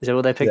pick? Is that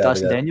what they picked, Yeah, they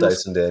Dyson got Daniels?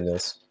 Dyson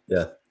Daniels.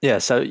 Yeah. Yeah,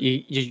 so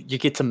you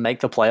get to make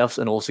the playoffs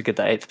and also get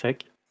the eighth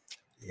pick.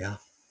 Yeah.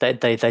 They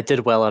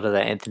did well out of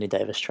that Anthony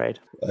Davis trade.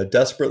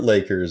 Desperate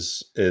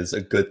Lakers is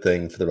a good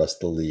thing for the rest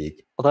of the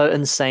league. Although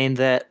in saying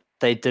that,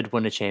 they did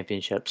win a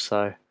championship,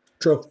 so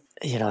True.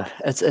 you know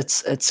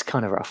it's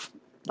kind of rough.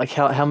 Like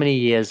how many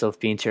years of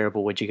being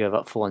terrible would you give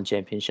up for one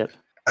championship?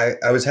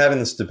 I was having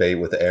this debate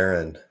with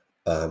Aaron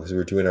because we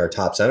were doing our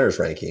top centers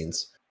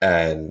rankings,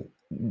 and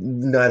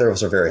neither of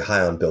us are very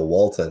high on Bill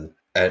Walton.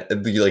 And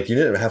like, you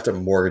didn't have to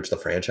mortgage the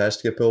franchise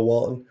to get Bill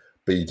Walton,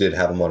 but you did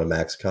have him on a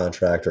max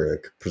contract,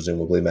 or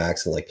presumably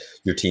max, and like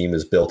your team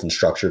is built and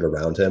structured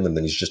around him, and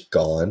then he's just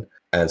gone.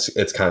 And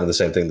it's kind of the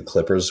same thing the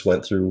Clippers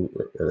went through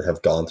or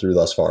have gone through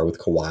thus far with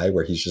Kawhi,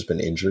 where he's just been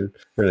injured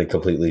and it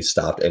completely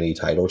stopped any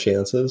title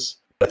chances.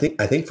 I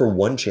think for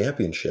one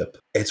championship,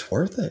 it's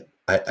worth it.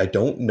 I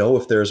don't know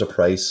if there's a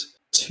price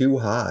too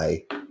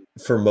high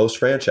for most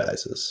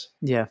franchises.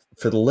 Yeah,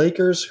 For the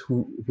Lakers,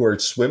 who are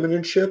swimming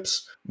in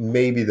chips,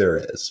 maybe there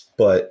is.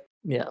 But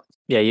yeah,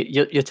 yeah.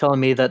 You're telling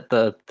me that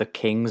the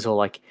Kings or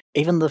like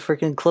even the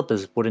freaking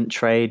Clippers wouldn't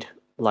trade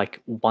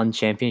like one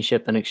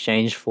championship in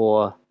exchange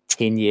for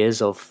 10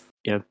 years of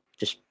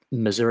just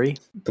misery?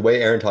 the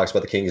way Aaron talks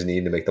about the Kings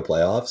needing to make the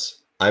playoffs,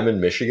 I'm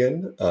in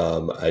Michigan.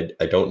 I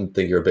don't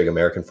think you're a big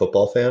American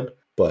football fan,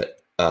 but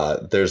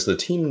there's the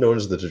team known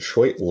as the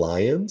Detroit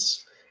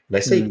Lions. And I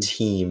say Mm.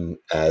 team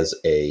as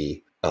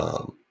a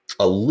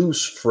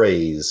loose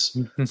phrase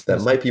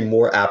that might be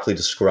more aptly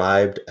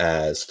described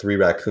as three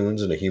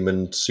raccoons in a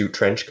human suit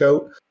trench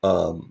coat.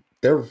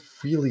 They're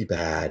really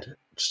bad,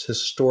 just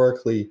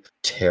historically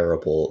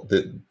terrible.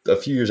 A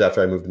few years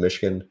after I moved to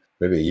Michigan,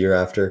 maybe a year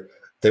after,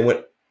 they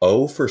went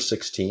 0 for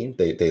 16.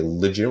 They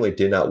legitimately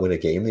did not win a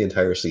game the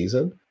entire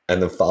season,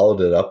 and then followed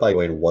it up by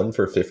going 1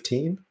 for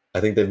 15. I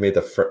think they've made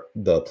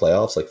the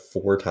playoffs like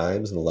 4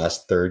 times in the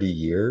last 30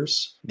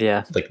 years.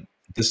 Yeah, Like,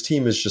 this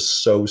team is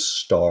just so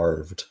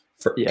starved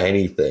for yeah,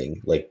 anything.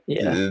 Like,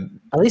 yeah.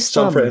 At least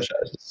some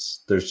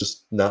franchises, there's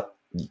just not,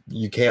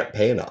 you can't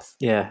pay enough.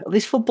 yeah, at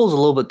least football's a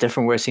little bit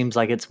different where it seems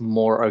like it's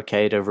more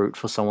okay to root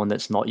for someone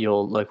that's not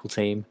your local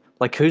team.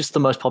 Like who's the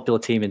most popular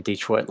team in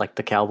Detroit? Like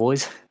the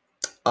Cowboys?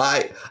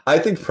 I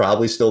think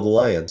probably still the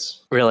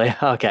Lions. Really?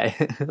 Okay.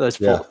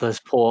 Yeah, Those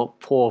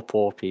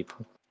poor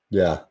people.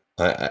 yeah.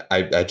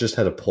 I just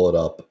had to pull it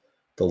up.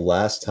 The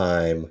last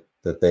time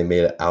that they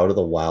made it out of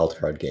the wild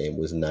card game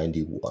was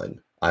 91.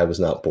 I was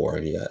not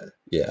born yet.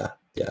 Yeah,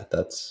 yeah,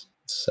 that's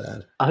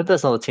sad. I hope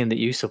that's not the team that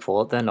you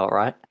support. They're not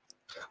right.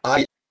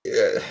 I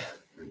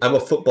I'm a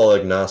football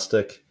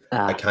agnostic. I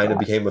Ah, kind of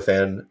right. became a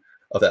fan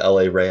of the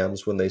LA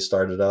Rams when they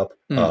started up.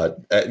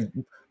 Mm,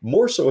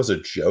 More so as a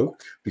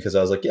joke because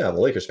I was like, yeah, I'm a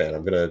Lakers fan.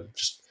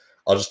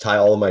 I'll just tie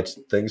all of my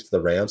things to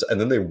the Rams, and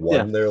then they yeah.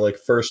 won their like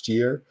first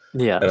year,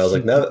 Yeah. and I was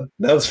like, now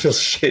this feels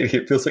shady.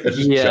 It feels like I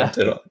just Yeah. jumped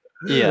in on.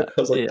 Yeah.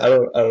 I was like, Yeah. I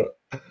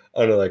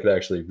don't know that I could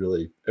actually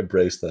really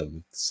embrace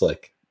them. It's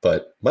like,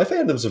 but my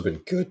fandoms have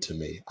been good to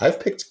me. I've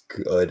picked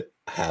good,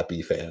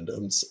 happy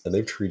fandoms, and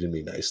they've treated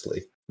me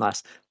nicely.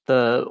 Nice.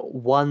 The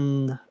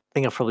one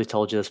thing I've probably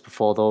told you this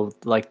before, though,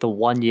 like the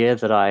one year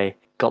that I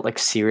got like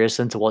serious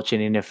into watching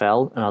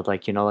NFL, and I'd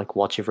like like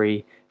watch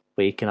every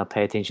week, and I'd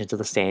pay attention to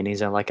the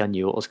standings, and like I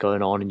knew what was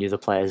going on and knew the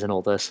players and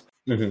all this,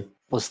 Hmm.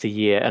 was the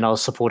year, and I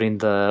was supporting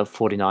the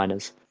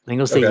 49ers. I think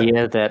it was the Okay.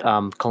 year that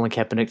Colin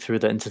Kaepernick threw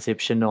the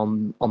interception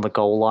on the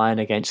goal line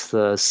against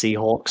the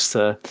Seahawks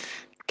to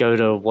go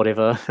to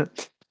whatever.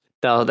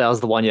 That was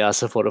the one year I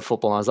supported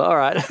football. And I was like, all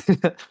right,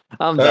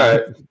 I'm All done.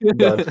 right, I'm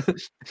done.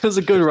 It was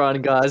a good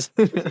run, guys.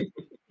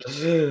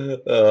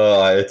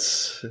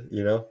 It's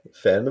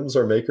fandoms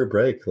are make or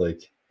break.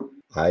 Like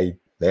I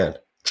man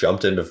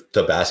jumped into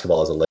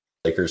basketball as a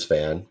Lakers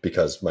fan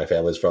because my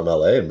family's from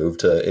LA and moved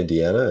to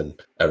Indiana, and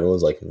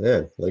everyone's like,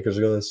 man, we're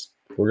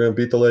gonna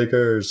beat the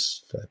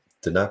Lakers. That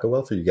did not go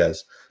well for you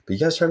guys, but you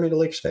guys turned me into a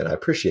Lakers fan. I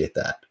appreciate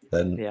that.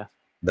 Yeah.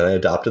 Then I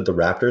adopted the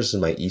Raptors as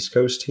my East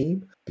Coast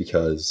team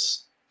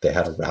because they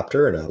had a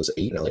Raptor and I was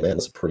 8, and I was like, man,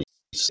 that's a pretty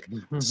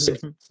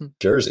sick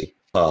jersey.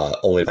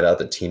 Only to find out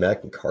that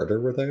T-Mac and Carter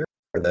were there.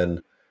 And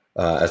then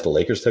as the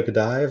Lakers took a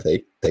dive,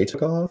 they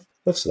took off.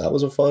 So that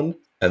was a fun.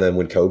 And then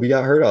when Kobe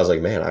got hurt, I was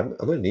like, man, I'm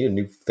going to need a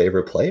new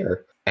favorite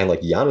player. And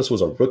like Giannis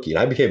was a rookie. And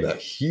I became a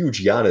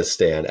huge Giannis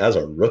stan as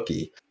a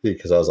rookie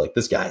because I was like,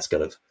 this guy's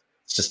going to,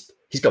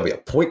 he's going to be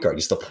a point guard.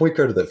 He's the point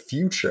guard of the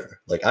future.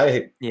 Like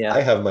Yeah.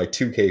 I have my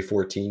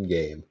 2K14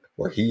 game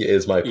where he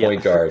is my Yeah.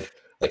 point guard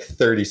like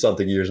 30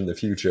 something years in the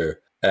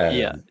future.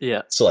 Yeah. And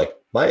Yeah. so like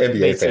my Me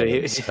NBA too.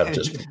 fandoms have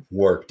just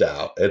worked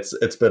out.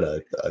 It's been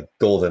a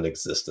golden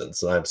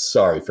existence, and I'm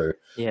sorry for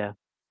Yeah.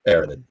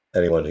 Aaron and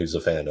anyone who's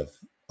a fan of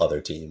other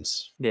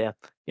teams. Yeah.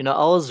 I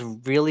was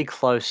really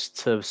close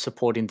to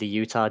supporting the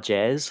Utah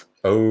Jazz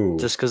Oh,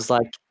 just because,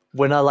 like,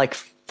 when I like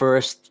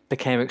first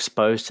became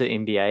exposed to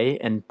NBA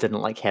and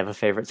didn't like have a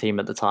favorite team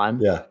at the time,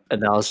 yeah.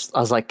 and I was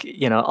like,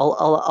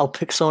 I'll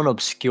pick someone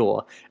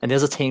obscure, and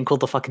there's a team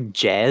called the fucking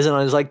Jazz, and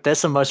I was like,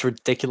 that's the most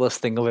ridiculous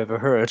thing I've ever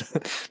heard.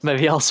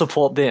 Maybe I'll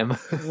support them.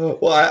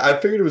 Well, I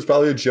figured it was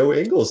probably a Joe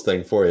Ingles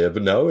thing for you,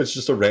 but no, it's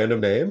just a random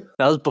name.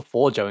 That was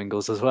before Joe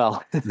Ingles as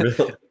well.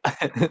 Really?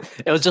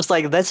 It was just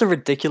like that's a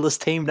ridiculous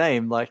team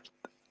name. Like,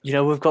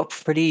 we've got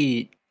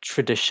pretty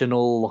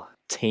traditional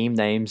team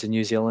names in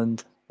New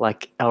Zealand.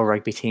 Like our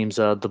rugby teams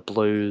are the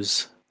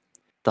Blues,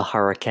 the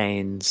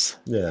Hurricanes,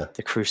 Yeah.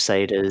 the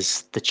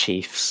Crusaders, the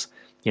Chiefs.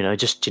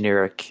 Just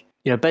generic.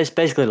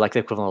 Basically like the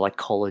equivalent of like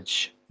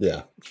college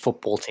Yeah.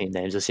 football team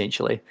names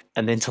essentially.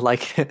 And then to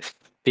like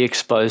be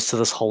exposed to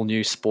this whole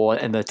new sport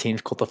and the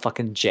team's called the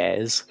fucking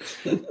Jazz.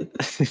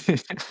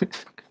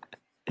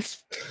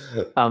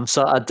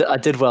 So I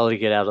did well to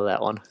get out of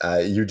that one.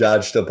 You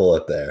dodged a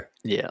bullet there.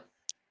 Yeah.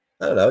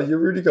 I don't know. Your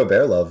Rudy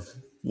Gobert love,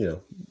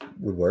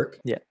 would work.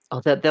 Yeah. Oh,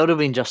 that would have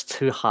been just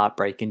too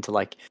heartbreaking to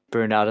like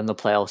burn out in the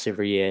playoffs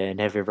every year and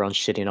have everyone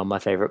shitting on my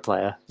favorite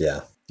player.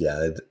 Yeah.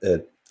 Yeah.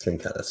 It can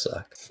kind of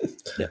suck.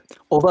 Yeah.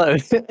 Although,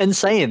 in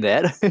saying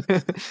that,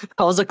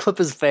 I was a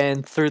Clippers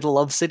fan through the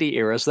Love City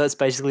era, so that's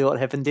basically what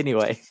happened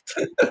anyway.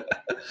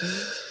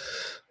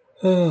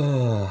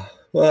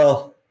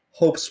 Well,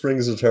 hope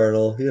springs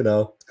eternal.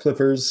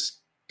 Clippers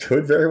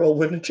could very well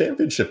win a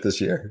championship this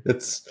year.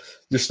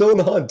 You're still in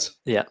the hunt.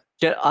 Yeah.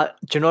 Do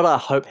you know what I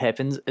hope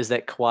happens is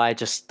that Kawhi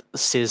just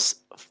says,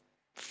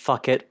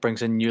 fuck it,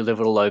 brings a new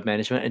level of load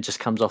management and just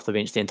comes off the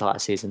bench the entire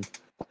season.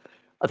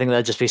 I think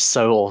that'd just be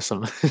so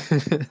awesome.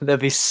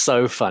 That'd be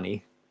so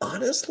funny.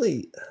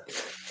 Honestly,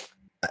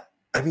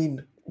 I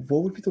mean,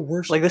 what would be the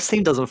worst? Like, this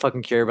team doesn't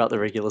fucking care about the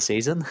regular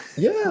season.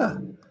 Yeah.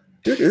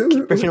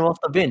 Dude, Bring him off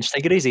the bench.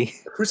 Take it easy.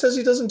 who says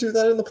he doesn't do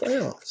that in the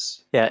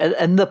playoffs? Yeah,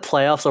 and the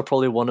playoffs, I'll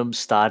probably want him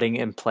starting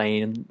and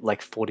playing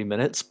like 40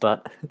 minutes,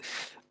 but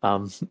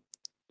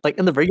like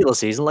in the regular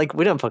season, like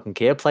we don't fucking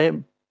care. Play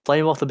him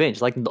off the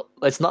bench. Like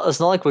it's not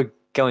like we're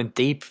going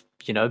deep,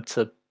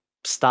 to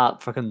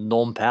start fucking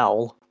Norm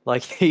Powell.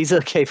 Like he's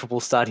a capable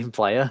starting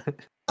player.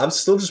 I'm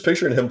still just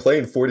picturing him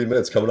playing 40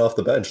 minutes coming off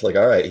the bench. Like,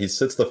 all right, he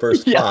sits the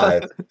first Yeah.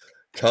 5,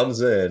 comes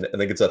in, and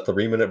then gets a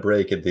 3-minute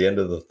break at the end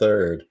of the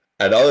third.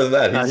 And other than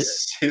that,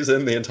 he's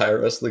in the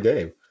entire rest of the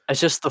game. It's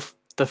just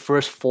the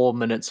first 4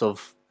 minutes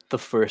of the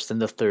first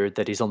and the third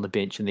that he's on the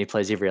bench and he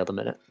plays every other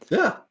minute.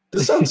 Yeah,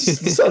 this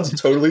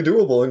sounds totally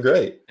doable and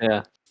great.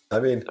 Yeah. I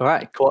mean, All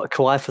right,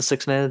 Kawhi for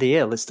sixth man of the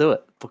year. Let's do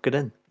it. Book it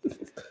in. I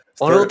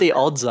wonder what for the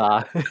odds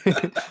are.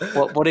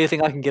 What do you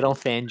think I can get on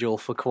FanDuel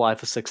for Kawhi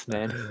for sixth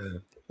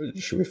man?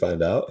 should we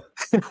find out?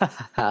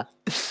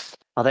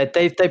 Oh,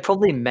 they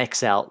probably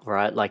max out,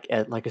 right? Like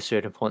at like a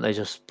certain point, they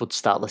just would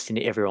start listing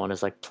everyone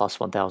as like plus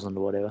 1,000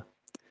 or whatever.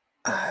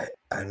 I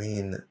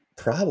mean,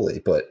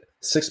 probably, but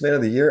sixth man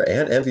of the year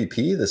and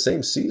MVP the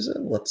same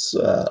season. Let's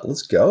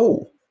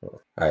go.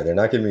 All right, they're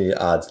not giving me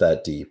odds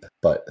that deep,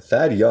 but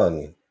Thad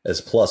Young is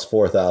plus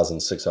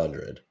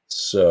 4,600.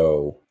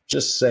 So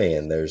just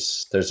saying,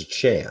 there's a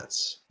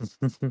chance.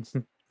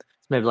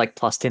 Maybe like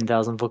plus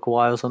 10,000 for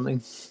Kawhi or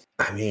something.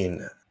 I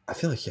mean, I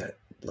feel like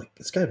like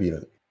it's gotta be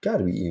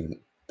even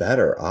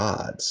better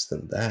odds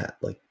than that.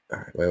 Like, all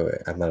right,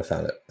 wait, I might have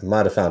found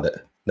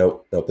it.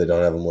 Nope, they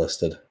don't have them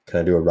listed.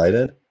 Can I do a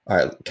write-in? All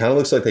right, kind of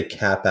looks like they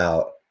cap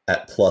out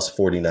at plus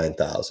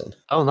 49,000.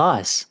 Oh,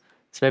 nice.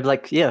 So maybe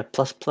like yeah,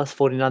 plus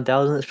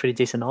 49,000. That's pretty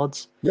decent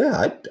odds.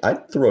 Yeah,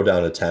 I'd throw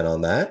down a 10 on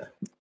that.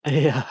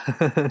 Yeah,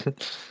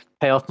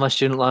 pay off my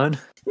student loan.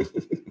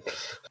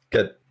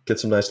 Get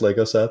some nice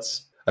Lego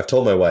sets. I've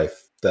told my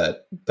wife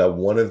that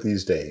one of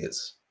these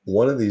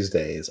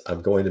days,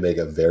 I'm going to make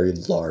a very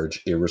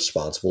large,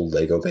 irresponsible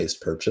Lego-based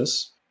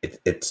purchase.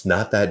 It's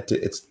not that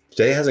it's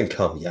day hasn't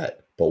come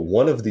yet, but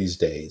one of these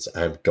days,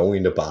 I'm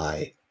going to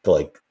buy the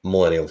like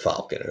Millennium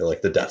Falcon or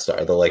like the Death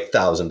Star, the like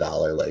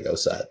 $1,000 Lego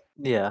set.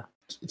 Yeah.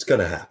 It's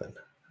gonna happen.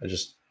 I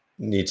just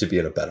need to be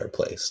in a better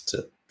place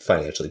to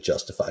financially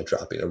justify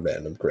dropping a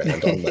random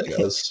grand on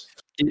Legos.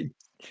 Do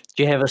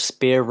you have a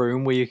spare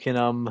room where you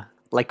can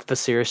like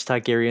Viserys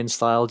Targaryen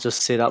style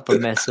just set up a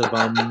massive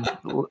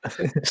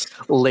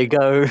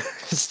Lego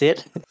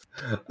set?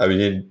 I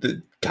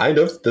mean, kind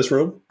of this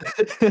room.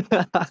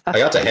 I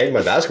got to hang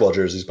my basketball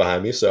jerseys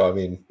behind me, so I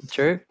mean,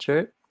 True.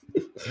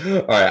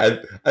 all right.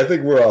 I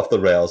think we're off the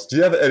rails. Do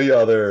you have any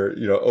other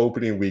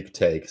opening week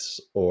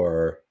takes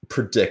or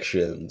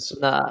predictions?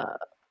 Nah,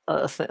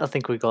 I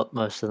think we got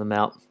most of them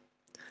out.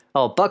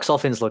 Oh, Bucks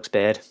offense looks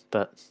bad,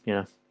 but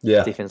Yeah.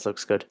 defense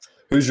looks good.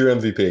 Who's your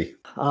MVP?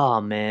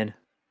 Oh man.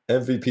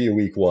 MVP of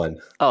week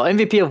 1. Oh,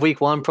 MVP of week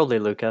 1 probably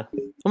Luka,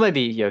 or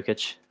maybe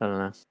Jokic. I don't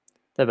know.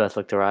 They both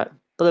looked alright,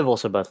 but they've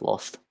also both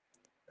lost.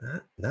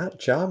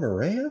 Not Ja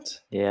Morant?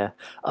 Yeah.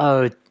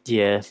 Oh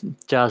yeah.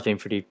 Ja's been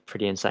pretty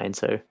insane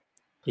too.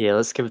 Yeah,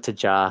 let's give it to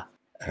Ja.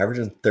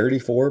 Averaging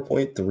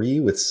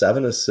 34.3 with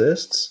 7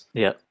 assists.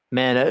 Yeah,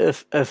 man.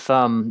 If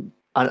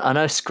I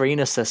know screen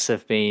assists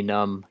have been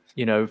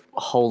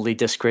wholly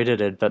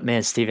discredited, but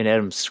man, Steven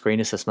Adams'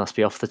 screen assists must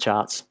be off the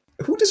charts.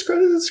 Who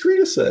discredited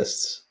screen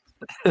assists?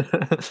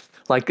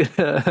 Like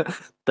the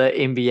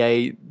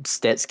NBA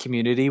stats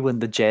community when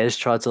the Jazz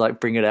tried to like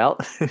bring it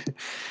out,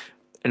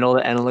 and all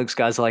the analytics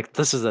guys are like,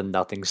 "This is a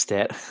nothing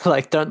stat.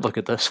 Like, don't look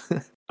at this."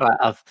 All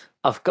right,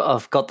 I've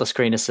got the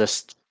screen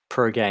assist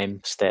per game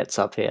stats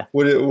up here.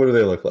 What do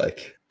they look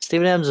like?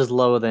 Steven Adams is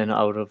lower than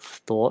I would have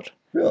thought.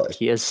 Really?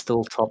 He is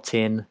still top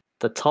 10.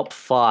 The top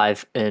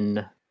 5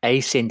 in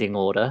ascending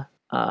order.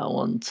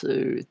 1,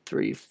 2,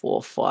 3,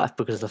 4, 5.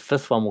 Because the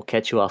 5th one will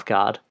catch you off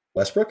guard.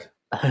 Westbrook?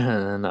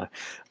 No.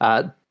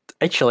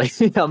 Actually,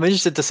 I'm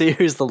interested to see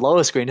who's the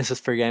lowest screen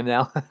assist per game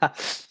now.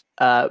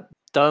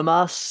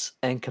 Domas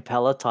and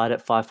Capella tied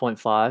at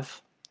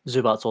 5.5.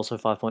 Zubat's also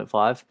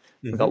 5.5.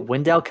 We've got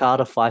Wendell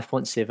Carter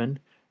 5.7.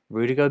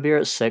 Rudy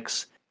Gobert at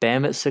 6.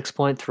 Bam at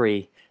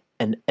 6.3.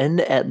 And in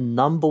at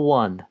number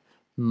 1,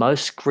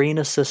 most screen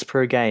assists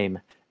per game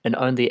in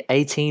only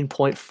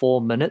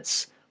 18.4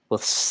 minutes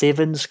with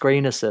 7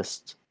 screen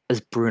assists is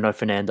Bruno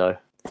Fernando.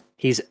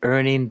 He's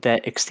earning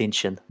that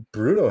extension.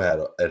 Bruno had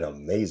an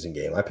amazing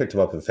game. I picked him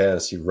up in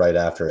fantasy right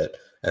after it,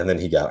 and then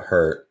he got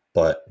hurt.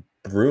 But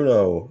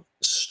Bruno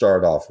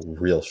started off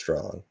real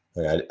strong.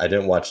 Like I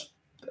didn't watch.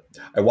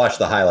 I watched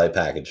the highlight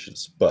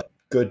packages, but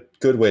good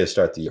way to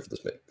start the year for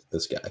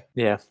this guy.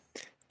 Yeah,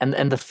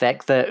 and the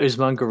fact that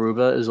Usman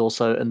Garuba is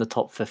also in the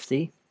top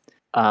 50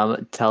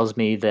 tells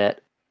me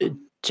that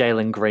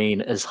Jalen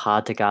Green is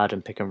hard to guard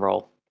and pick and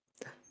roll.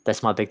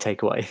 That's my big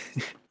takeaway.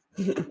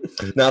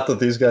 Not that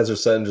these guys are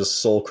setting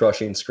just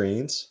soul-crushing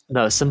screens.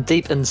 No, some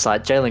deep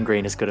insight. Jalen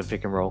Green is good at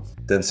pick and roll.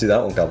 Didn't see that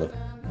one coming.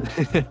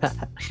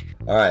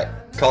 All right,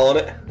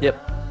 calling it?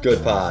 Yep.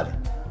 Good pod.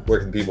 Where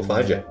can people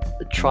find you?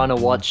 Trying to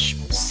watch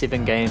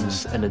 7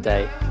 games in a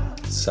day.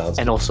 Sounds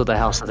and also the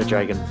House of the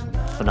Dragon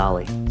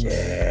finale.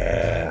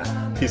 Yeah.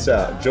 Peace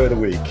out. Enjoy the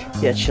week.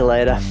 Catch you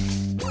later.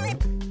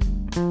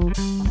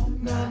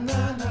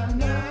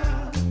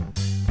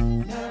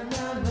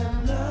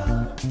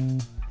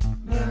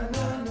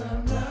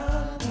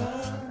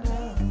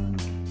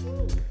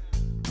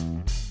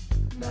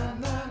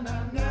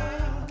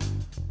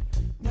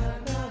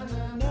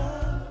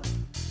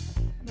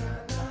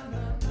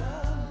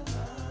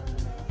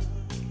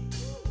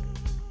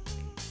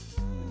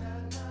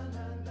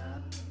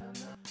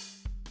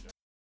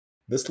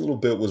 This little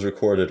bit was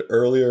recorded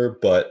earlier,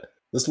 but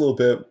this little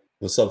bit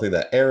was something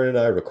that Aaron and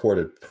I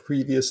recorded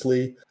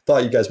previously.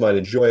 Thought you guys might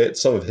enjoy it.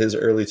 Some of his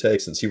early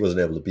takes, since he wasn't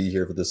able to be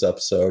here for this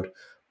episode,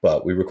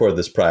 but we recorded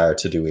this prior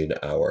to doing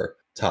our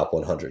top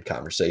 100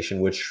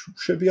 conversation, which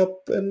should be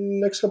up in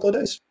the next couple of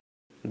days.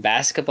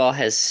 Basketball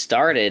has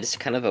started. It's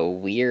kind of a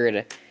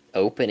weird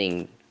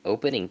opening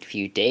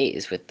few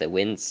days with the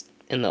wins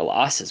and the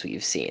losses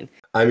we've seen.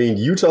 I mean,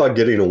 Utah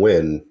getting a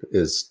win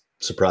is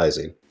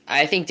surprising.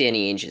 I think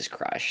Danny Ainge is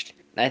crushed.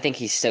 I think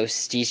he's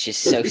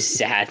just so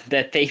sad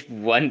that they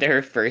won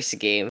their first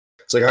game.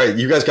 It's like, all right,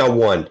 you guys got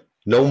one.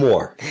 No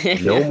more.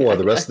 No more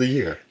the rest of the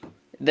year.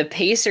 The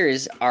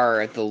Pacers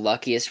are the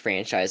luckiest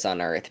franchise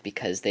on earth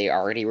because they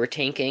already were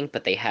tanking,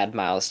 but they had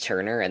Miles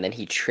Turner, and then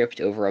he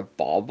tripped over a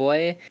ball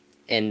boy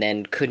and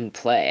then couldn't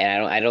play.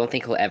 And I don't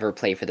think he'll ever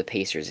play for the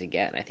Pacers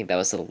again. I think that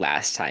was the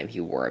last time he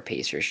wore a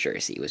Pacers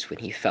jersey, was when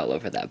he fell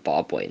over that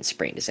ball boy and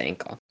sprained his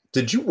ankle.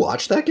 Did you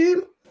watch that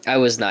game? I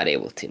was not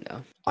able to,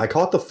 no. I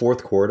caught the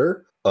fourth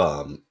quarter,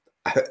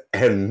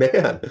 and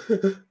man,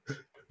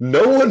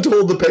 no one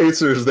told the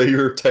Pacers that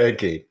you're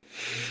tanking.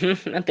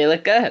 They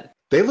look good.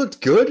 They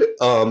looked good.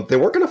 They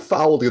weren't going to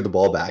foul to get the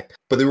ball back,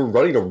 but they were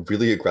running a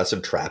really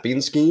aggressive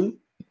trapping scheme.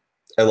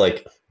 And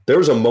like, there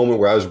was a moment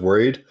where I was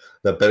worried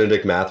that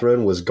Benedict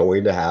Mathurin was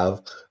going to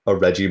have a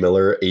Reggie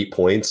Miller 8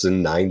 points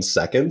in 9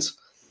 seconds.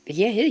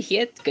 Yeah, he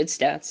had good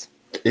stats.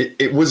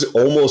 It was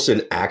almost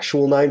an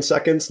actual 9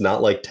 seconds,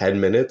 not like 10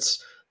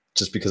 minutes,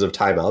 just because of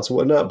timeouts and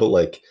whatnot. But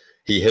like,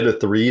 he hit a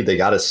three, they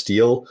got a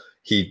steal.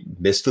 He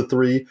missed a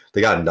three,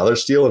 they got another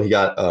steal, and he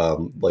got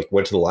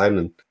went to the line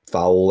and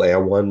foul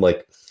and one.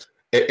 Like,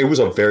 it was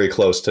a very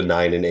close to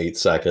 9 and 8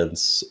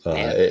 seconds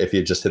if he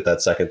had just hit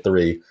that second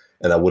three,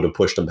 and that would have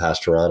pushed him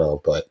past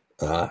Toronto, but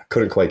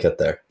couldn't quite get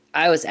there.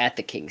 I was at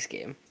the Kings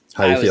game.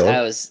 How you feeling?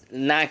 I was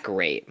not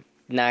great.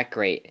 Not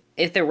great.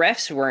 If the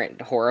refs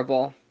weren't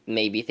horrible,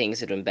 maybe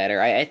things would have been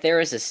better. There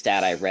was a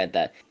stat I read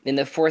that in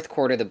the fourth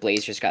quarter, the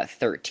Blazers got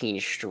 13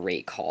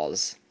 straight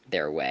calls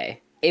their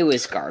way. It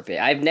was garbage.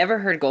 I've never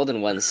heard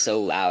Golden One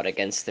so loud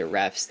against the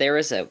refs. There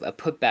was a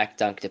putback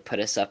dunk to put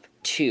us up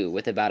 2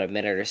 with about a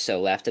minute or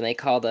so left, and they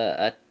called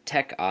a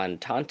tech on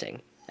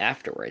taunting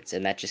afterwards,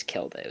 and that just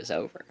killed it. It was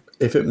over.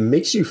 If it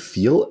makes you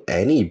feel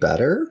any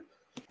better,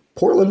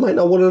 Portland might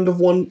not wanted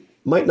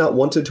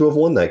to have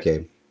won that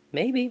game.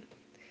 Maybe.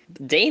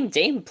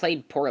 Dame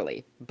played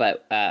poorly,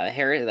 but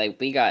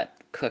we got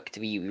cooked.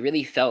 We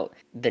really felt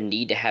the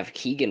need to have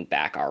Keegan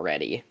back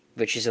already,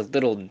 which is a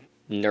little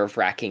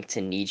nerve-wracking to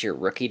need your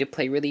rookie to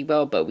play really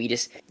well, but we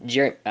just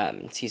Jeremy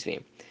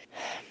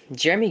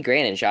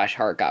Grant and Josh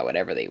Hart got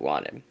whatever they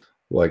wanted.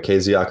 What,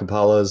 KZ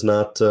Akapala is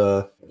not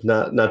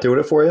doing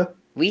it for you?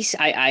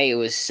 I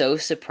was so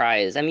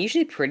surprised. I'm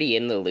usually pretty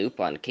in the loop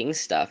on Kings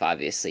stuff,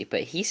 obviously,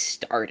 but he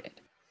started.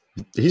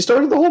 He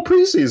started the whole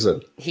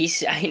preseason.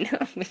 I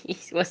know he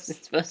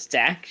wasn't supposed to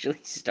actually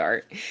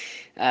start.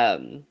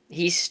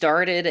 He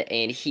started,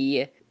 and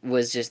he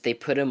was they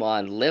put him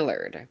on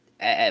Lillard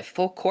at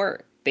full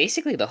court.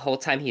 Basically, the whole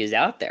time he was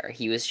out there,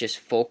 he was just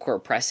full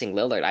court pressing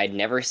Lillard. I'd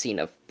never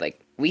seen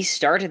we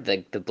started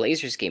the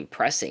Blazers game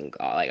pressing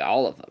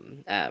all of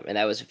them, and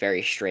that was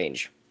very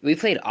strange. We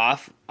played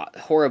off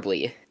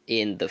horribly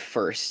in the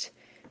first.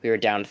 We were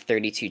down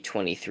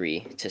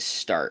 32-23 to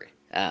start.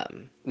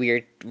 We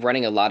were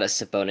running a lot of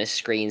Sabonis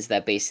screens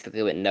that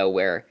basically went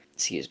nowhere.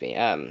 Excuse me.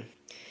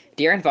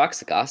 De'Aaron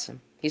Fox looked awesome.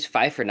 He's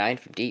 5 for 9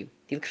 from deep.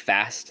 He looked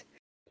fast.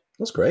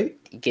 That's great.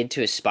 He get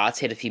to his spots,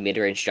 hit a few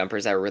mid-range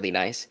jumpers that were really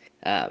nice.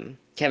 Kevin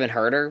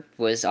Huerter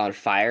was on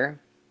fire,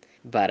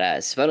 but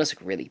Sabonis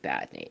looked really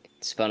bad, Nate.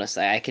 Sabonis,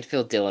 I could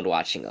feel Dylan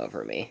watching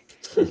over me,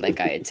 like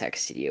I had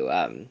texted you.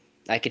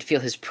 I could feel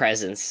his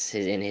presence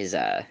in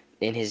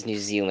his New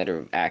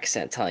Zealander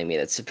accent telling me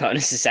that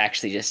Sabonis is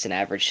actually just an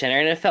average center,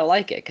 and it felt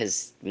like it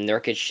because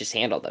Nurkic just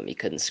handled them. He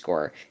couldn't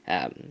score.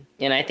 And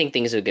I think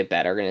things will get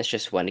better, and it's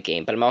just one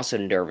game. But I'm also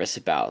nervous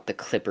about the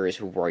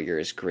Clippers,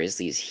 Warriors,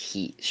 Grizzlies,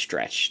 Heat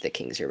stretch the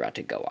Kings are about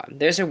to go on.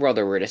 There's a world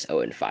where we're just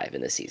 0-5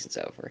 and the season's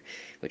over,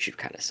 which would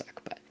kind of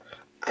suck. But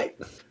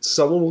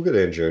someone will get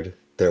injured.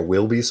 There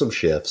will be some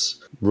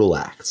shifts.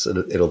 Relax.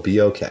 It'll be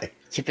okay.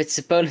 Yeah, but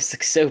Sabonis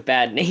looked so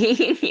bad.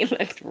 He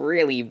looked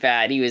really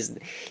bad. He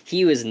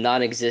was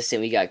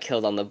non-existent. We got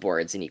killed on the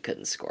boards, and he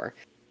couldn't score.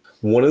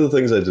 One of the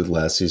things I did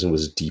last season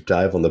was deep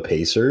dive on the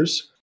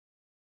Pacers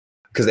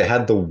because they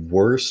had the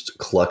worst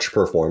clutch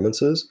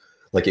performances,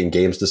 like in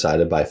games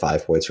decided by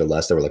 5 points or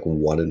less. They were like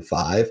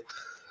 1-5.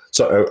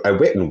 So I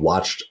went and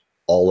watched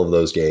all of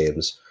those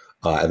games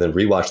and then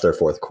rewatched their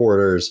fourth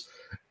quarters.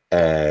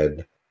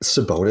 And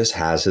Sabonis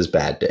has his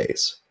bad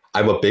days.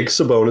 I'm a big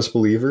Sabonis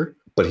believer,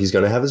 but he's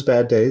going to have his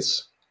bad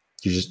days.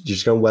 You're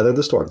just going to weather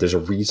the storm. There's a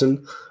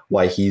reason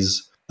why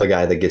he's a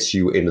guy that gets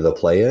you into the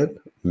play-in,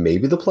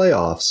 maybe the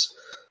playoffs,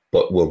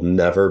 but will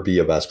never be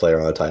a best player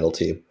on a title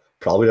team.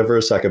 Probably never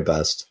a second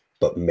best.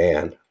 But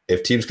man,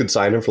 if teams could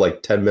sign him for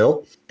like 10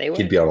 mil,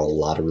 he'd be on a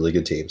lot of really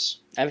good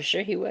teams. I'm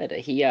sure he would.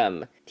 He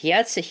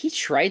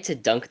tried to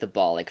dunk the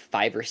ball like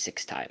 5 or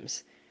 6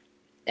 times,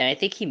 and I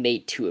think he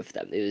made 2 of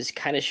them. It was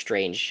kind of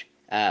strange.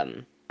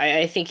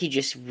 I think he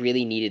just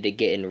really needed to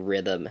get in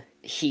rhythm.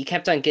 He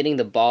kept on getting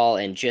the ball,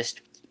 and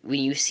just when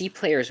you see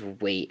players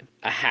wait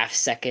a half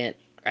second,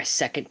 a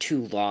second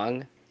too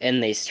long,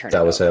 and they turned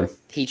That it was over. him?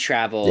 He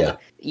traveled. Yeah.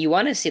 You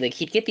want to see, like,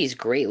 he'd get these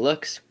great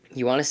looks.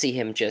 You want to see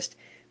him just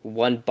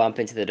one bump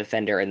into the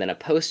defender and then a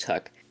post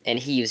hook, and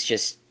he was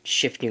just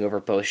shifting over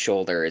both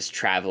shoulders,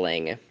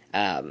 traveling.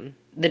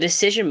 The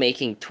decision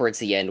making towards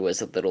the end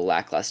was a little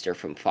lackluster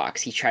from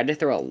Fox. He tried to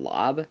throw a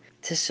lob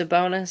to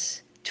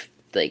Sabonis,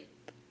 like,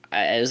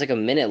 it was like a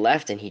minute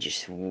left, and he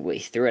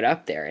threw it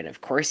up there, and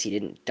of course he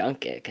didn't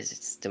dunk it because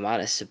it's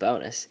Domantas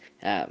Sabonis.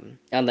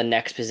 On the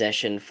next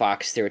possession,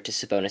 Fox threw it to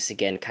Sabonis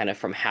again, kind of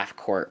from half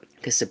court,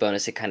 because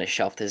Sabonis had kind of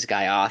shelved his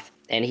guy off,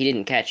 and he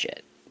didn't catch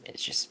it.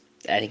 It's just,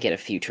 I didn't get a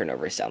few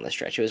turnovers down the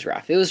stretch. It was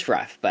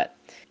rough, but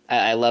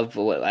I love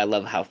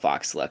how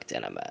Fox looked,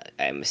 and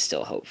I'm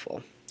still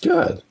hopeful.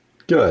 Good.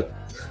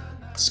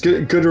 It's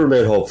good to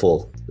remain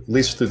hopeful, at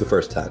least through the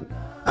first 10.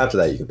 After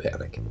that, you can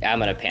panic. I'm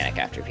gonna panic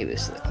after he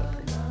loses to the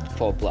Clippers.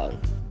 Full blown.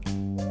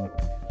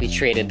 We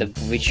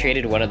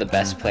traded one of the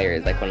best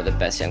players, like one of the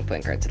best young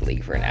point guards in the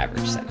league, for an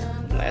average center.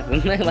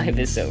 My life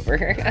is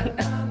over.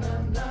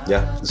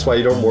 Yeah, that's why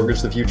you don't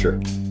mortgage the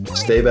future.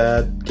 Stay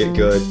bad, get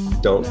good,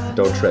 don't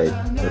trade.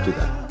 Don't do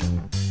that.